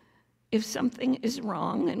is if something is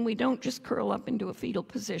wrong, and we don't just curl up into a fetal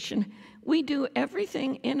position, we do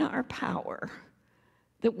everything in our power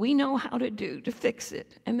that we know how to do to fix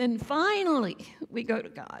it. And then finally, we go to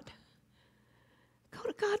God. Go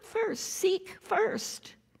to God first. Seek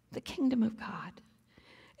first the kingdom of God.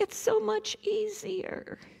 It's so much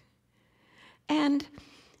easier. And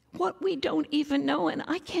what we don't even know, and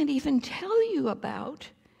I can't even tell you about,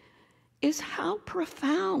 is how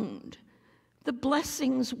profound the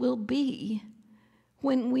blessings will be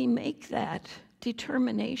when we make that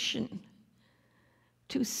determination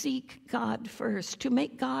to seek God first, to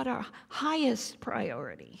make God our highest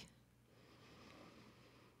priority.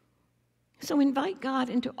 So invite God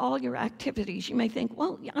into all your activities. You may think,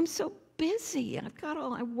 well, I'm so busy. I've got all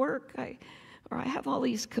my work, or I have all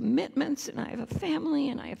these commitments, and I have a family,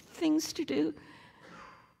 and I have things to do.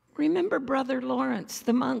 Remember Brother Lawrence,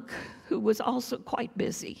 the monk, who was also quite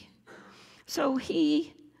busy. So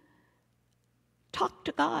he talked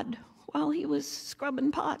to God while he was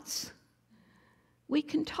scrubbing pots. We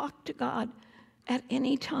can talk to God at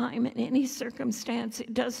any time, in any circumstance.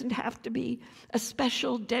 It doesn't have to be a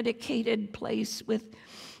special dedicated place with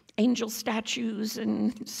angel statues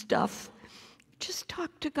and stuff. Just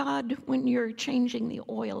talk to God when you're changing the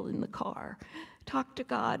oil in the car. Talk to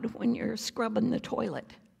God when you're scrubbing the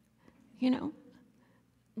toilet. You know,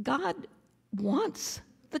 God wants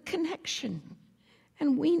the connection,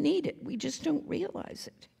 and we need it. We just don't realize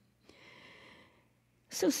it.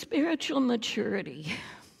 So spiritual maturity.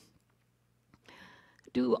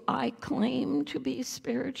 Do I claim to be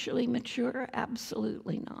spiritually mature?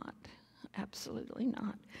 Absolutely not. Absolutely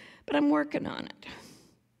not. But I'm working on it.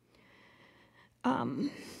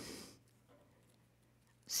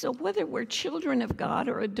 So whether we're children of God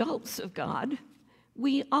or adults of God,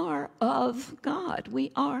 we are of God.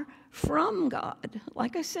 We are from God.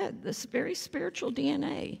 Like I said, this very spiritual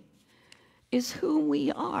DNA is who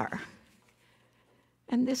we are.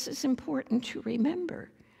 And this is important to remember.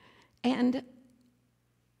 And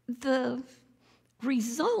the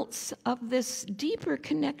results of this deeper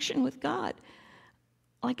connection with God,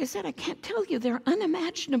 like I said, I can't tell you, they're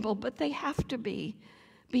unimaginable, but they have to be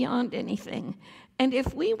beyond anything. And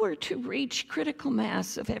if we were to reach critical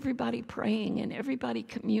mass of everybody praying and everybody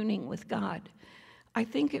communing with God, I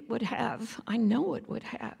think it would have, I know it would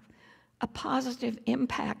have, a positive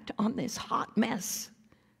impact on this hot mess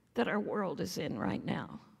that our world is in right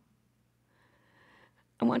now.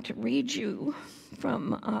 I want to read you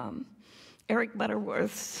from Eric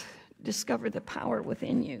Butterworth's Discover the Power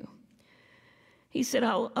Within You. He said,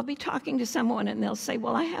 I'll be talking to someone and they'll say,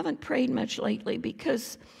 well, I haven't prayed much lately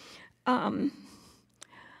because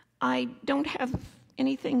I don't have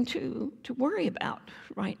anything to worry about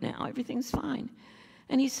right now. Everything's fine.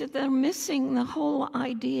 And he said, they're missing the whole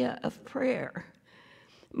idea of prayer.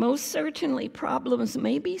 Most certainly, problems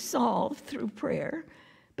may be solved through prayer,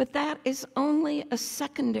 but that is only a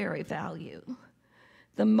secondary value.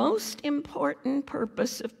 The most important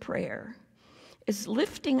purpose of prayer is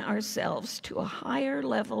lifting ourselves to a higher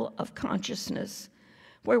level of consciousness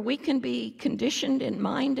where we can be conditioned in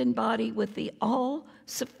mind and body with the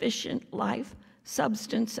all-sufficient life,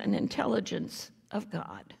 substance, and intelligence of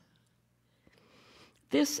God.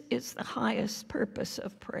 This is the highest purpose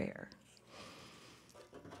of prayer.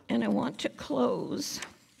 And I want to close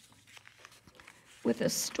with a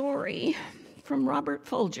story from Robert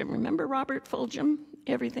Fulghum. Remember Robert Fulghum?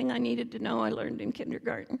 Everything I needed to know I learned in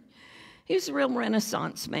kindergarten. He was a real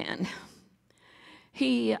Renaissance man.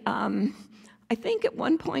 He, I think at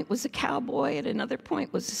one point was a cowboy, at another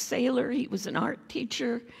point was a sailor. He was an art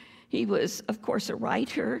teacher. He was, of course, a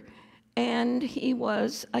writer, and he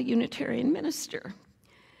was a Unitarian minister.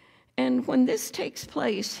 And when this takes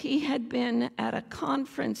place, he had been at a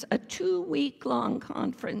conference, a 2-week-long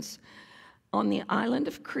conference on the island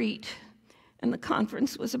of Crete, and the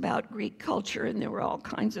conference was about Greek culture, and there were all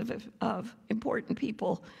kinds of important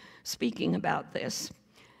people speaking about this.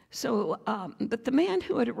 So, but the man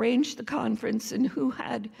who had arranged the conference and who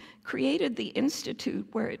had created the institute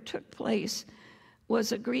where it took place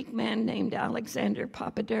was a Greek man named Alexander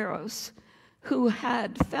Papaderos, who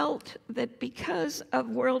had felt that because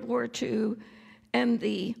of World War II and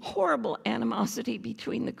the horrible animosity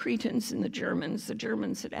between the Cretans and the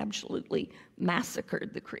Germans had absolutely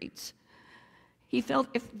massacred the Cretes. He felt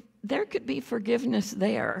if there could be forgiveness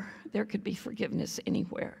there could be forgiveness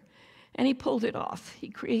anywhere. And he pulled it off. He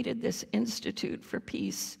created this Institute for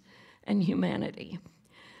Peace and Humanity.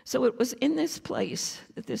 So it was in this place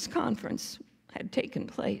that this conference had taken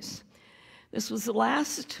place. This was the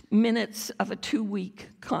last minutes of a 2-week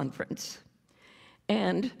conference.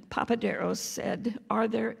 And Papaderos said, are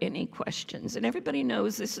there any questions? And everybody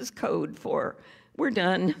knows this is code for, we're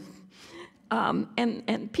done.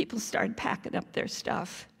 And people started packing up their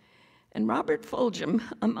stuff. And Robert Fulghum,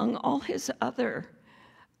 among all his other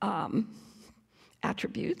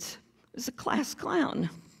attributes, was a class clown.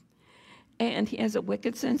 And he has a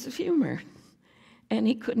wicked sense of humor. And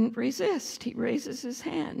he couldn't resist. He raises his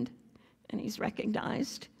hand, and he's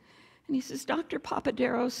recognized. And he says, Dr.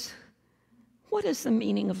 Papaderos, what is the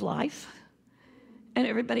meaning of life? And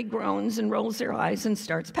everybody groans and rolls their eyes and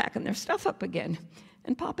starts packing their stuff up again.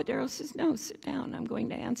 And Papaderos says, no, sit down. I'm going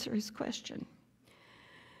to answer his question.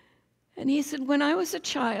 And he said, when I was a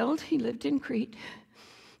child, he lived in Crete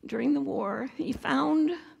during the war, he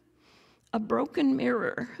found a broken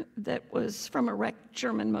mirror that was from a wrecked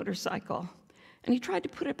German motorcycle. And he tried to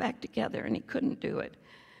put it back together, and he couldn't do it.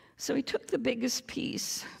 So he took the biggest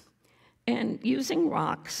piece, and using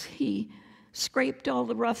rocks, he scraped all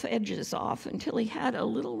the rough edges off until he had a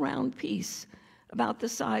little round piece about the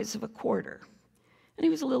size of a quarter. And he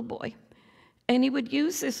was a little boy. And he would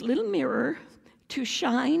use this little mirror to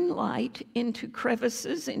shine light into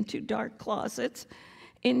crevices, into dark closets,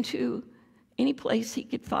 into any place he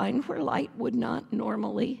could find where light would not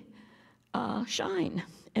normally shine.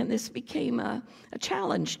 And this became a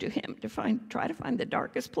challenge to him to try to find the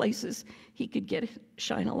darkest places he could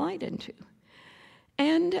shine a light into.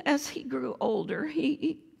 And as he grew older,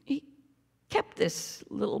 he kept this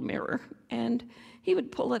little mirror, and he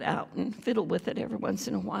would pull it out and fiddle with it every once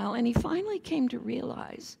in a while. And he finally came to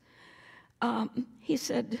realize, he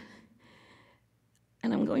said,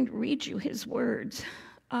 and I'm going to read you his words,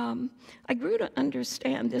 I grew to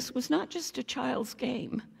understand this was not just a child's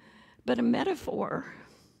game, but a metaphor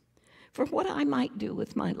for what I might do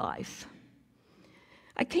with my life.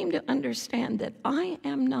 I came to understand that I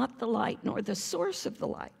am not the light nor the source of the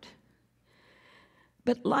light,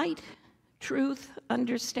 but light, truth,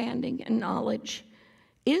 understanding, and knowledge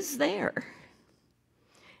is there,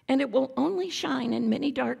 and it will only shine in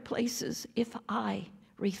many dark places if I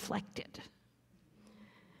reflect it.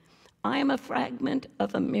 I am a fragment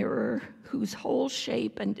of a mirror whose whole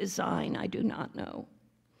shape and design I do not know.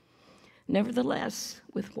 Nevertheless,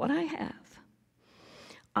 with what I have,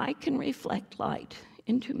 I can reflect light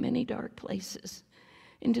into many dark places,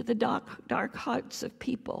 into the dark hearts of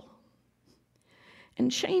people,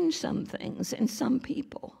 and change some things in some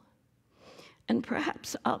people. And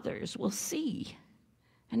perhaps others will see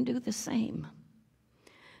and do the same.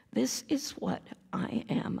 This is what I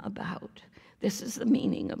am about. This is the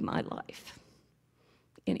meaning of my life.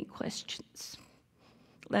 Any questions?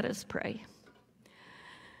 Let us pray.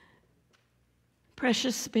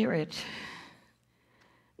 Precious Spirit,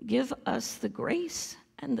 give us the grace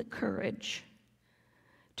and the courage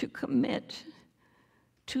to commit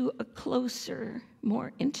to a closer,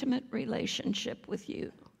 more intimate relationship with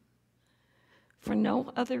you for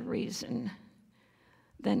no other reason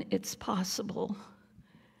than it's possible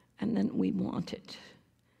and then we want it.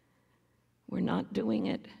 We're not doing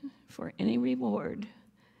it for any reward.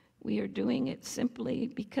 We are doing it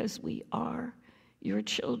simply because we are your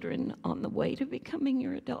children on the way to becoming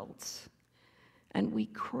your adults. And we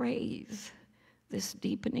crave this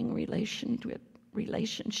deepening relationship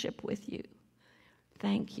with you.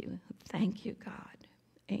 Thank you, God.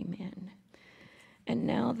 Amen. And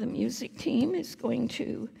now the music team is going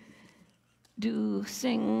to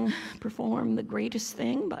perform The Greatest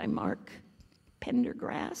Thing by Mark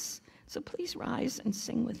Pendergrass. So please rise and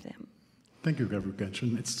sing with them. Thank you, Reverend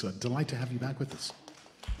Gretchen. It's a delight to have you back with us.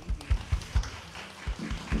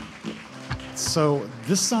 So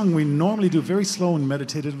this song we normally do very slow and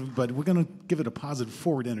meditative, but we're going to give it a positive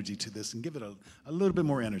forward energy to this and give it a little bit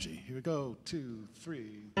more energy. Here we go, 2,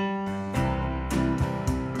 3.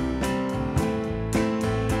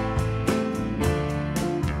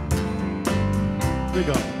 Here we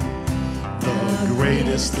go. The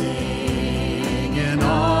greatest thing in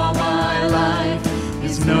all my life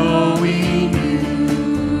is knowing you.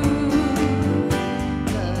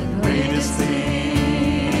 The greatest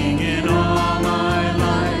thing in all my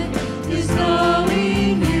life is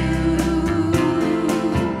knowing you.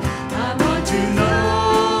 I want to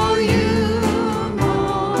know you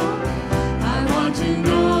more. I want to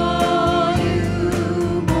know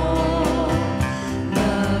you more.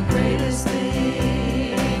 The greatest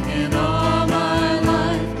thing in all my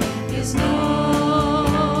life is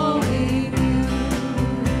knowing you.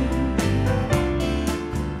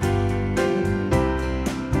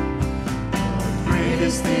 The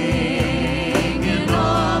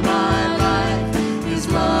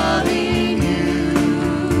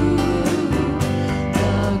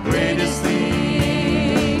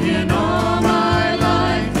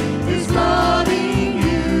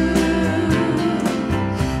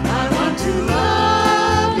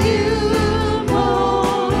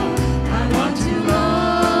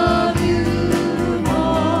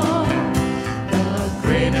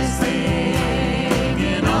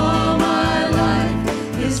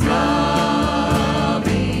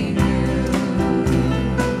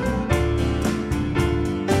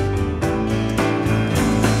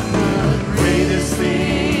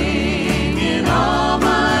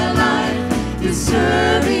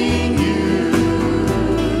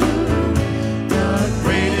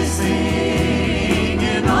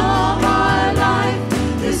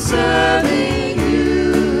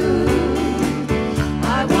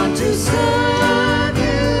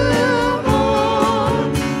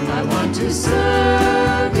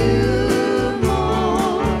love you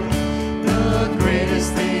more. The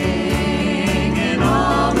greatest thing in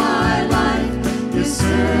all my life is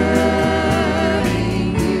serving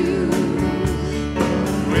you.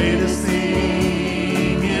 The greatest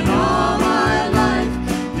thing in all my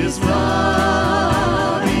life is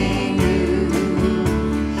loving you.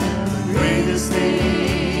 The greatest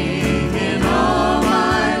thing in all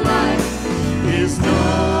my life is knowing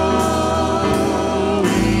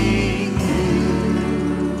you.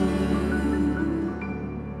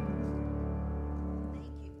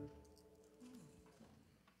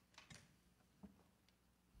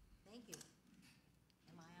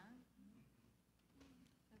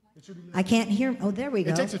 I can't hear. Oh, there we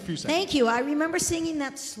go. It takes a few seconds. Thank you. I remember singing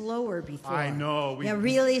that slower before. I know. Yeah,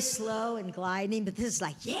 really slow and gliding, but this is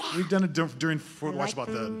like, yeah. We've done it during Fort Watch like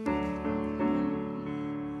about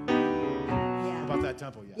that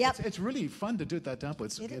tempo. Yeah, Yep. it's really fun to do it that tempo.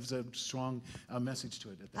 It gives a strong message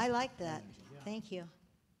to it. I like that. Thank you.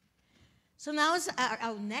 So now is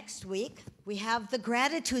our next week, we have the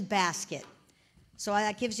gratitude basket. So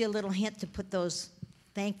that gives you a little hint to put those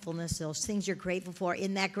thankfulness, those things you're grateful for,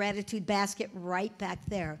 in that gratitude basket right back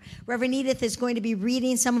there. Reverend Edith is going to be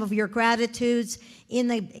reading some of your gratitudes in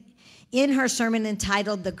her sermon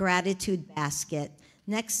entitled The Gratitude Basket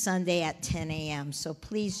next Sunday at 10 a.m. So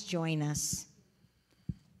please join us.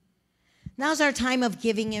 Now's our time of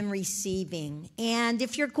giving and receiving. And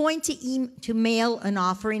if you're going to mail an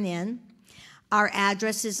offering in, our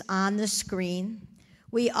address is on the screen.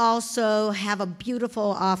 We also have a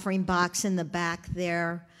beautiful offering box in the back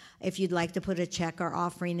there. If you'd like to put a check or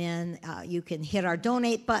offering in, you can hit our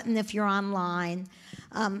donate button if you're online,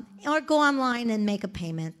 or go online and make a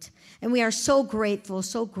payment. And we are so grateful,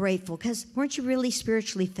 because weren't you really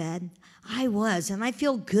spiritually fed? I was, and I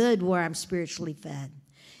feel good where I'm spiritually fed.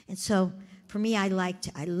 And so for me,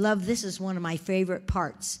 this is one of my favorite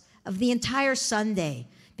parts of the entire Sunday,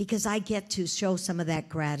 because I get to show some of that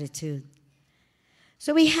gratitude.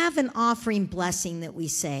 So we have an offering blessing that we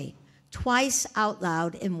say twice out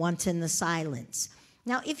loud and once in the silence.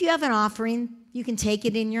 Now, if you have an offering, you can take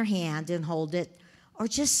it in your hand and hold it, or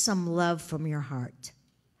just some love from your heart.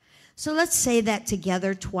 So let's say that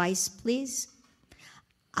together twice, please.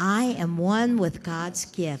 I am one with God's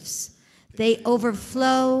gifts. They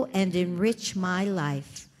overflow and enrich my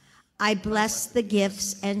life. I bless the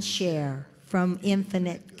gifts and share from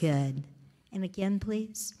infinite good. And again,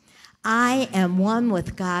 please. I am one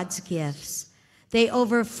with God's gifts. They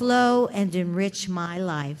overflow and enrich my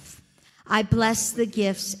life. I bless the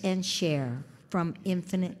gifts and share from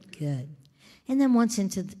infinite good. And then once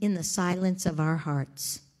in the silence of our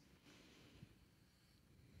hearts.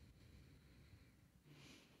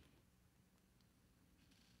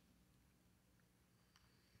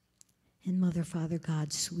 And Mother, Father,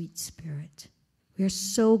 God, sweet Spirit, we are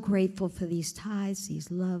so grateful for these tithes, these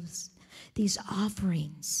loves, these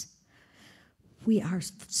offerings. We are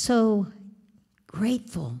so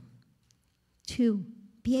grateful to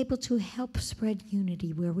be able to help spread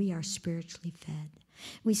unity where we are spiritually fed.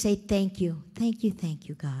 We say thank you,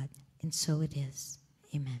 God. And so it is.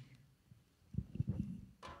 Amen.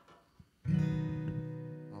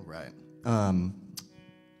 All right.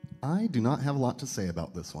 I do not have a lot to say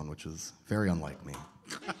about this one, which is very unlike me.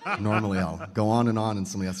 Normally I'll go on and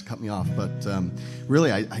somebody has to cut me off. But really,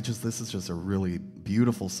 this is just a really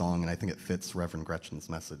beautiful song, and I think it fits Reverend Gretchen's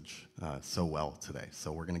message so well today.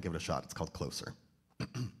 So we're going to give it a shot. It's called Closer.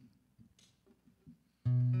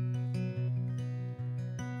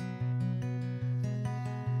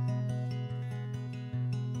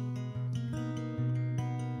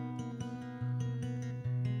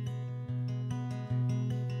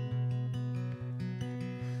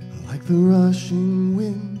 Like the rushing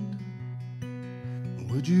wind,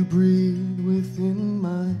 would you breathe within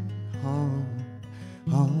my heart?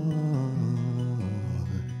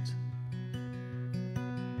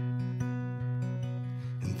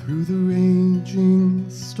 And through the raging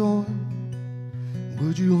storm,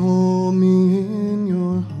 would you hold me in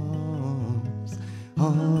your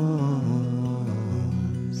arms?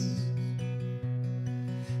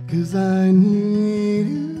 'Cause I need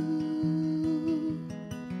you.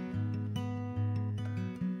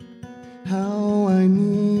 How I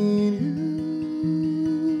need you.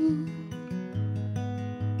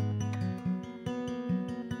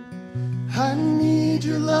 I need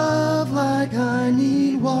your love like I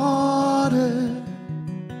need water.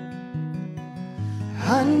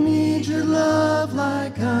 I need your love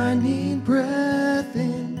like I need breath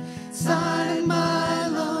inside my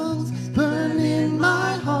lungs, burning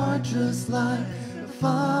my heart just like a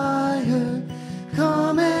fire.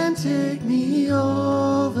 Come and take me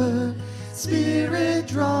over. Spirit,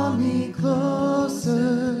 draw me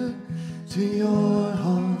closer to your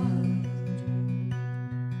heart.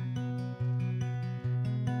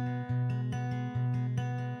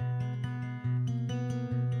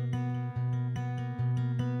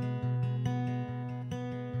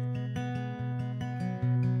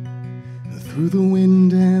 Through the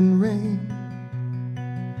wind and rain,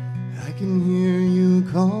 I can hear you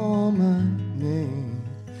call my name,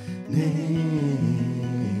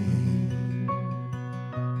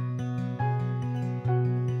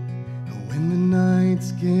 When the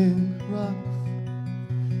nights get rough,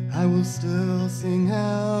 I will still sing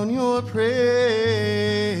out your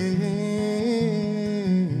praise,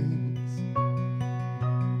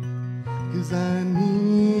 'cause I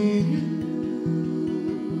need you.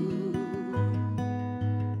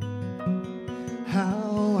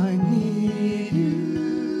 How I need you.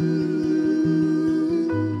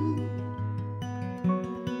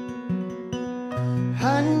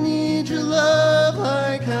 I need your love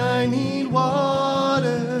like I need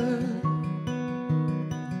water.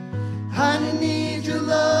 I need your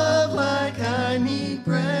love like I need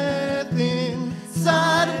breath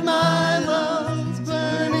inside of my lungs,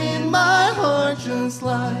 burning my heart just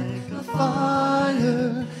like a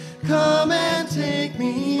fire. Come and take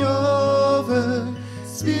me over.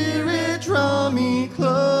 Spirit, draw me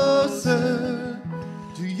closer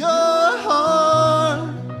to your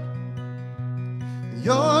heart,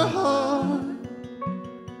 your heart,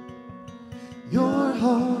 your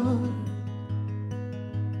heart.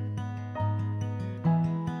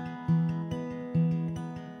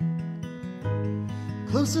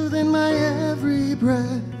 Closer than my every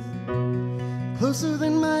breath, closer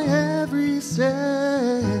than my every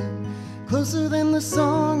step, closer than the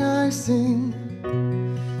song I sing,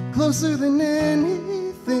 closer than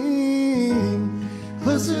anything,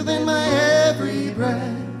 closer than my every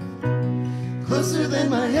breath, closer than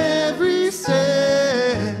my every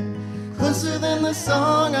step, closer than the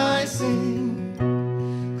song I sing,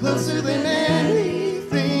 closer than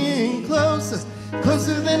anything, closer,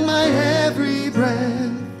 closer than my every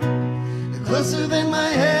breath, closer than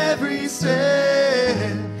my every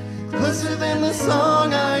step, closer than the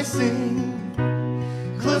song I sing,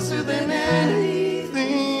 closer than anything.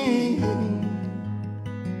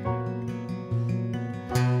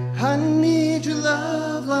 I need your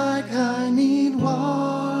love like I need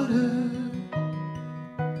water.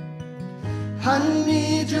 I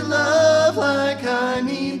need your love like I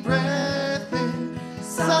need breath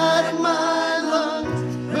inside of my lungs,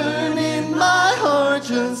 burning my heart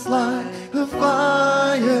just like a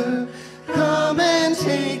fire. Come and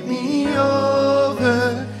take me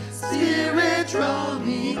over. Spirit, draw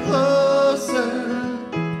me closer.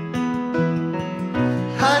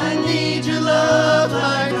 I need your love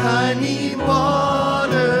like I need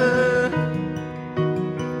water.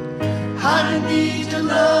 I need your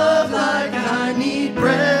love like I need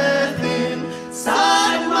breath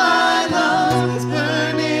inside my lungs,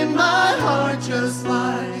 burning my heart just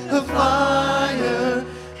like a fire.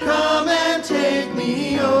 Come and take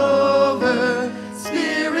me over.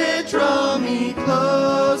 Spirit, draw me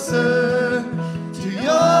closer to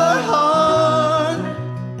your heart,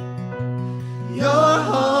 your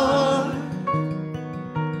heart,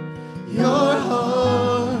 your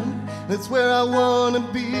heart. That's where I want to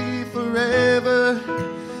be forever,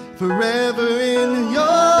 forever in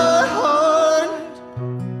your heart,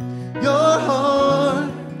 your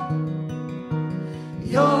heart,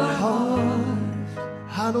 your heart.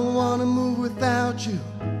 I don't want to move without you.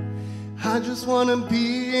 I just want to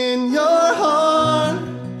be in your heart,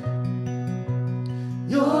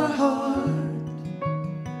 your heart,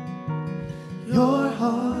 your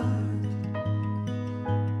heart.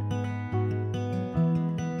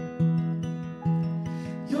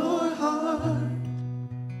 Your heart,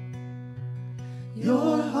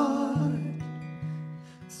 your heart.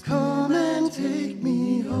 Come and take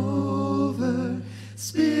me over.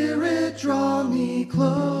 Spirit, draw me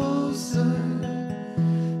closer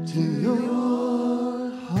to your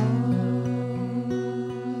heart.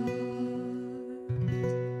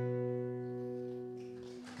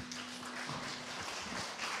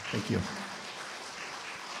 Thank you.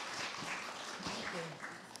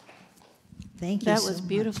 Thank you. That so was much.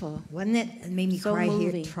 beautiful. Wasn't it? It made me So cry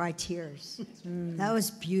moving. here, try tears. That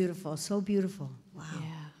was beautiful. So beautiful. Wow.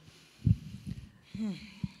 Yeah.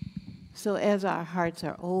 So as our hearts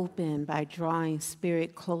are open by drawing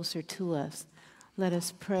Spirit closer to us, let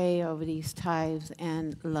us pray over these tithes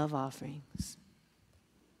and love offerings.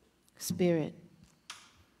 Spirit,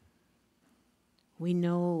 we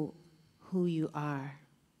know who you are,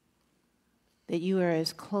 that you are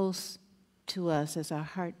as close to us as our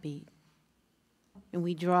heartbeat. And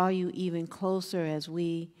we draw you even closer as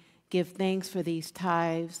we give thanks for these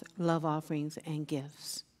tithes, love offerings, and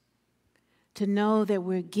gifts. To know that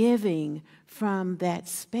we're giving from that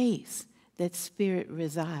space that Spirit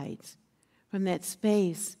resides, from that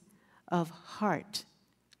space of heart,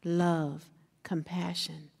 love,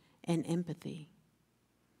 compassion, and empathy.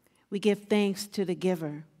 We give thanks to the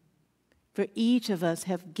giver, for each of us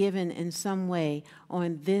have given in some way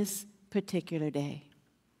on this particular day.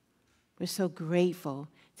 We're so grateful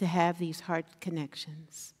to have these heart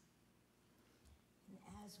connections.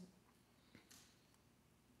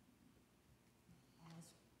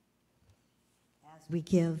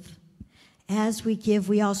 As we give,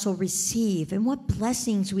 we also receive. And what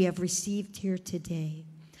blessings we have received here today.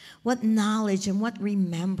 What knowledge and what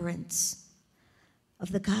remembrance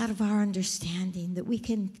of the God of our understanding that we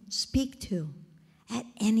can speak to at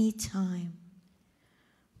any time.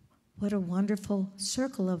 What a wonderful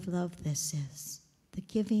circle of love this is. The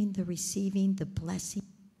giving, the receiving, the blessing.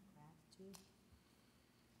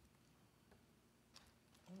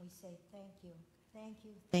 And we say thank you, thank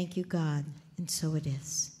you, thank you, God. And so it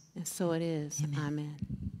is. And so it is. Amen. Amen.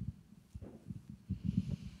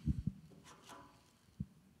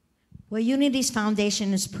 Well, Unity's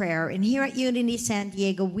foundation is prayer. And here at Unity San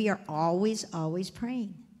Diego, we are always, always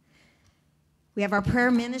praying. We have our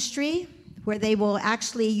prayer ministry where they will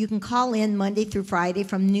actually, you can call in Monday through Friday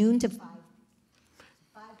from noon to 5.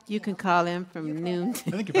 You can call in from noon I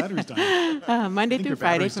think your battery's dying. Monday think through your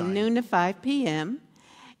Friday battery's from dying. noon to 5 p.m.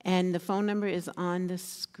 And the phone number is on the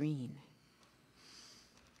screen.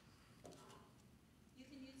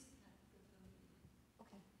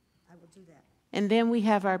 I will do that. And then we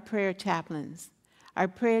have our prayer chaplains. Our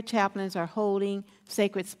prayer chaplains are holding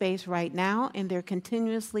sacred space right now, and they're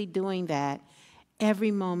continuously doing that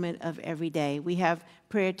every moment of every day. We have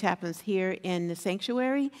prayer chaplains here in the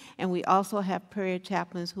sanctuary, and we also have prayer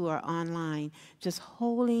chaplains who are online, just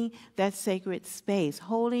holding that sacred space,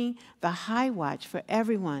 holding the high watch for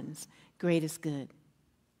everyone's greatest good.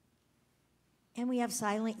 And we have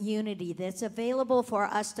Silent Unity that's available for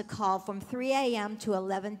us to call from 3 a.m. to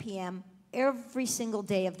 11 p.m. every single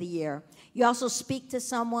day of the year. You also speak to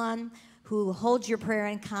someone who holds your prayer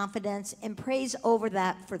in confidence and prays over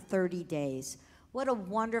that for 30 days. What a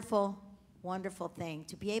wonderful, wonderful thing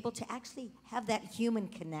to be able to actually have that human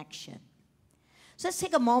connection. So let's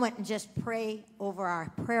take a moment and just pray over our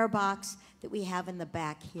prayer box that we have in the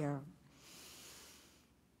back here.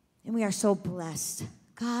 And we are so blessed.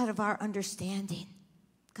 God of our understanding,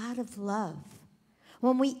 God of love.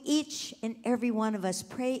 When we each and every one of us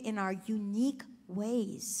pray in our unique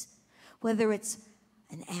ways, whether it's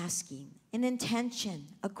an asking, an intention,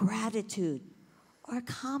 a gratitude, or a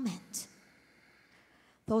comment,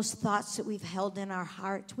 those thoughts that we've held in our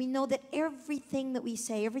heart, we know that everything that we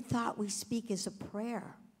say, every thought we speak is a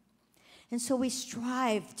prayer. And so we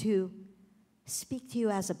strive to speak to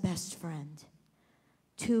you as a best friend,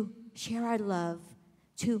 to share our love,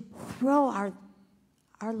 to throw our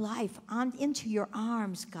life on into your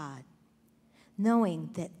arms, God,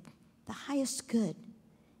 knowing that the highest good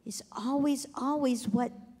is always, always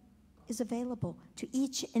what is available to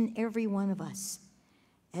each and every one of us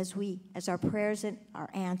as our prayers are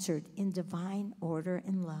answered in divine order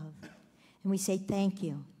and love. And we say thank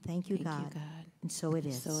you, God. Thank you, God. And so it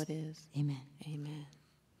is. So it is. Amen. Amen.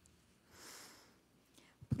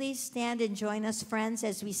 Please stand and join us, friends,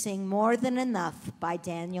 as we sing More Than Enough by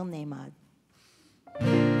Daniel Nahmad. There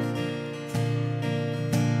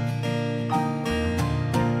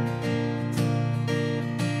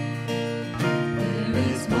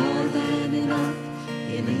is more than enough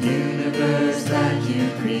in the universe that you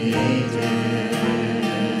created.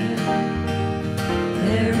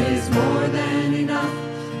 There is more than enough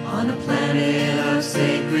on a planet of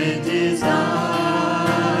sacred design.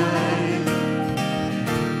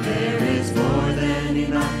 There is more than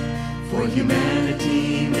enough for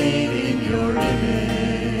humanity made in your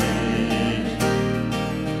image.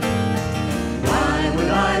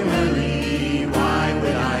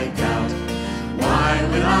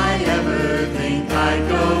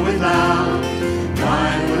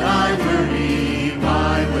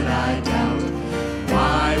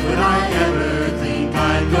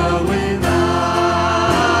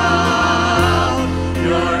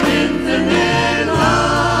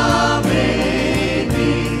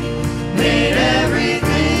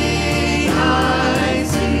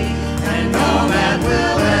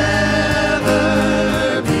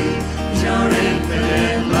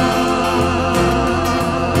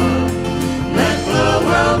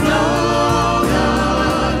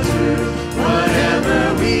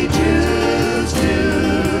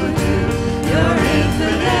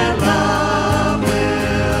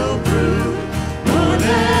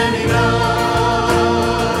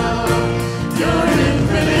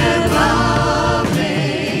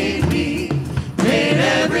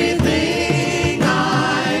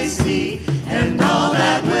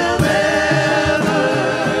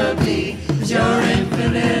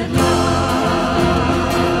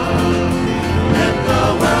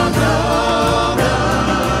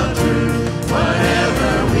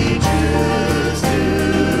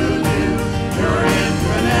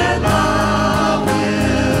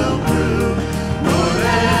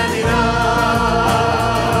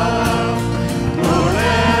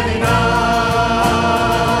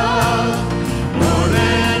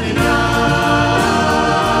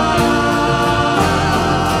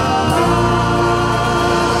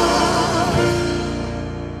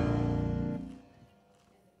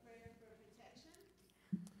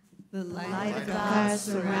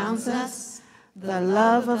 surrounds us. The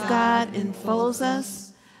love of God enfolds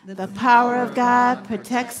us. The power of God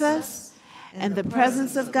protects us. And the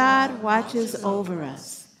presence of God watches over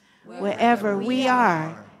us. Wherever we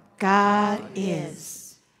are, God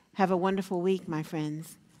is. Have a wonderful week, my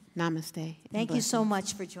friends. Namaste. Thank you so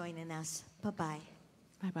much for joining us. Bye-bye.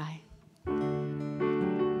 Bye-bye.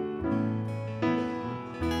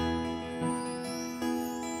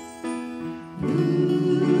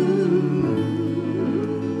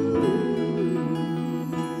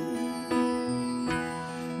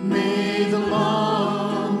 May the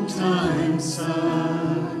long time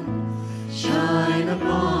sun shine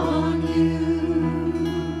upon you.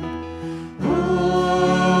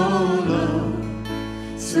 Oh,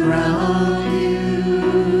 love, surround you,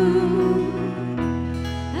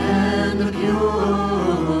 and the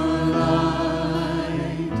pure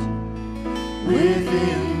light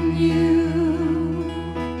within you.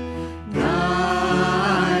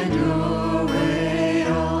 Guide your way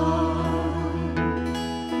on.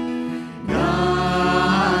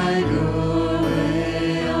 Guide your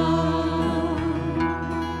way on.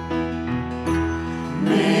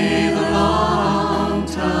 May the long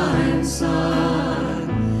time sun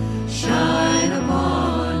shine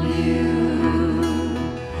upon you.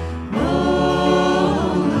 Oh,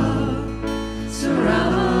 love,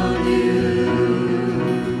 surround you,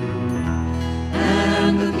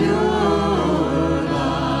 and the pure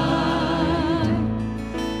light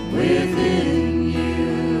within you.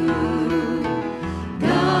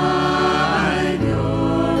 Guide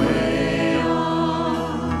your way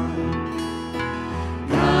on.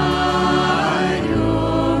 Guide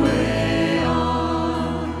your way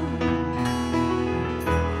on.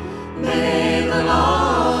 May the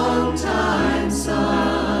long time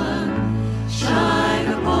sun shine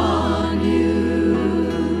upon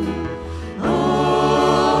you.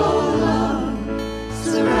 Oh, love,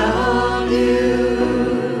 surround you,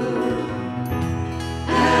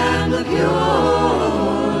 and the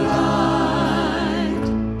pure light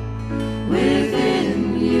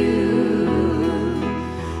within you.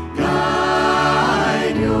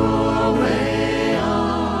 Guide your way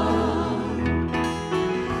on.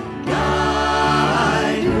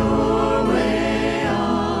 Guide your way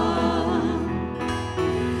on.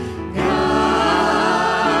 Guide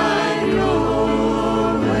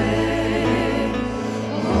your way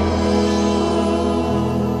on.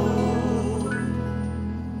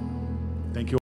 Thank you.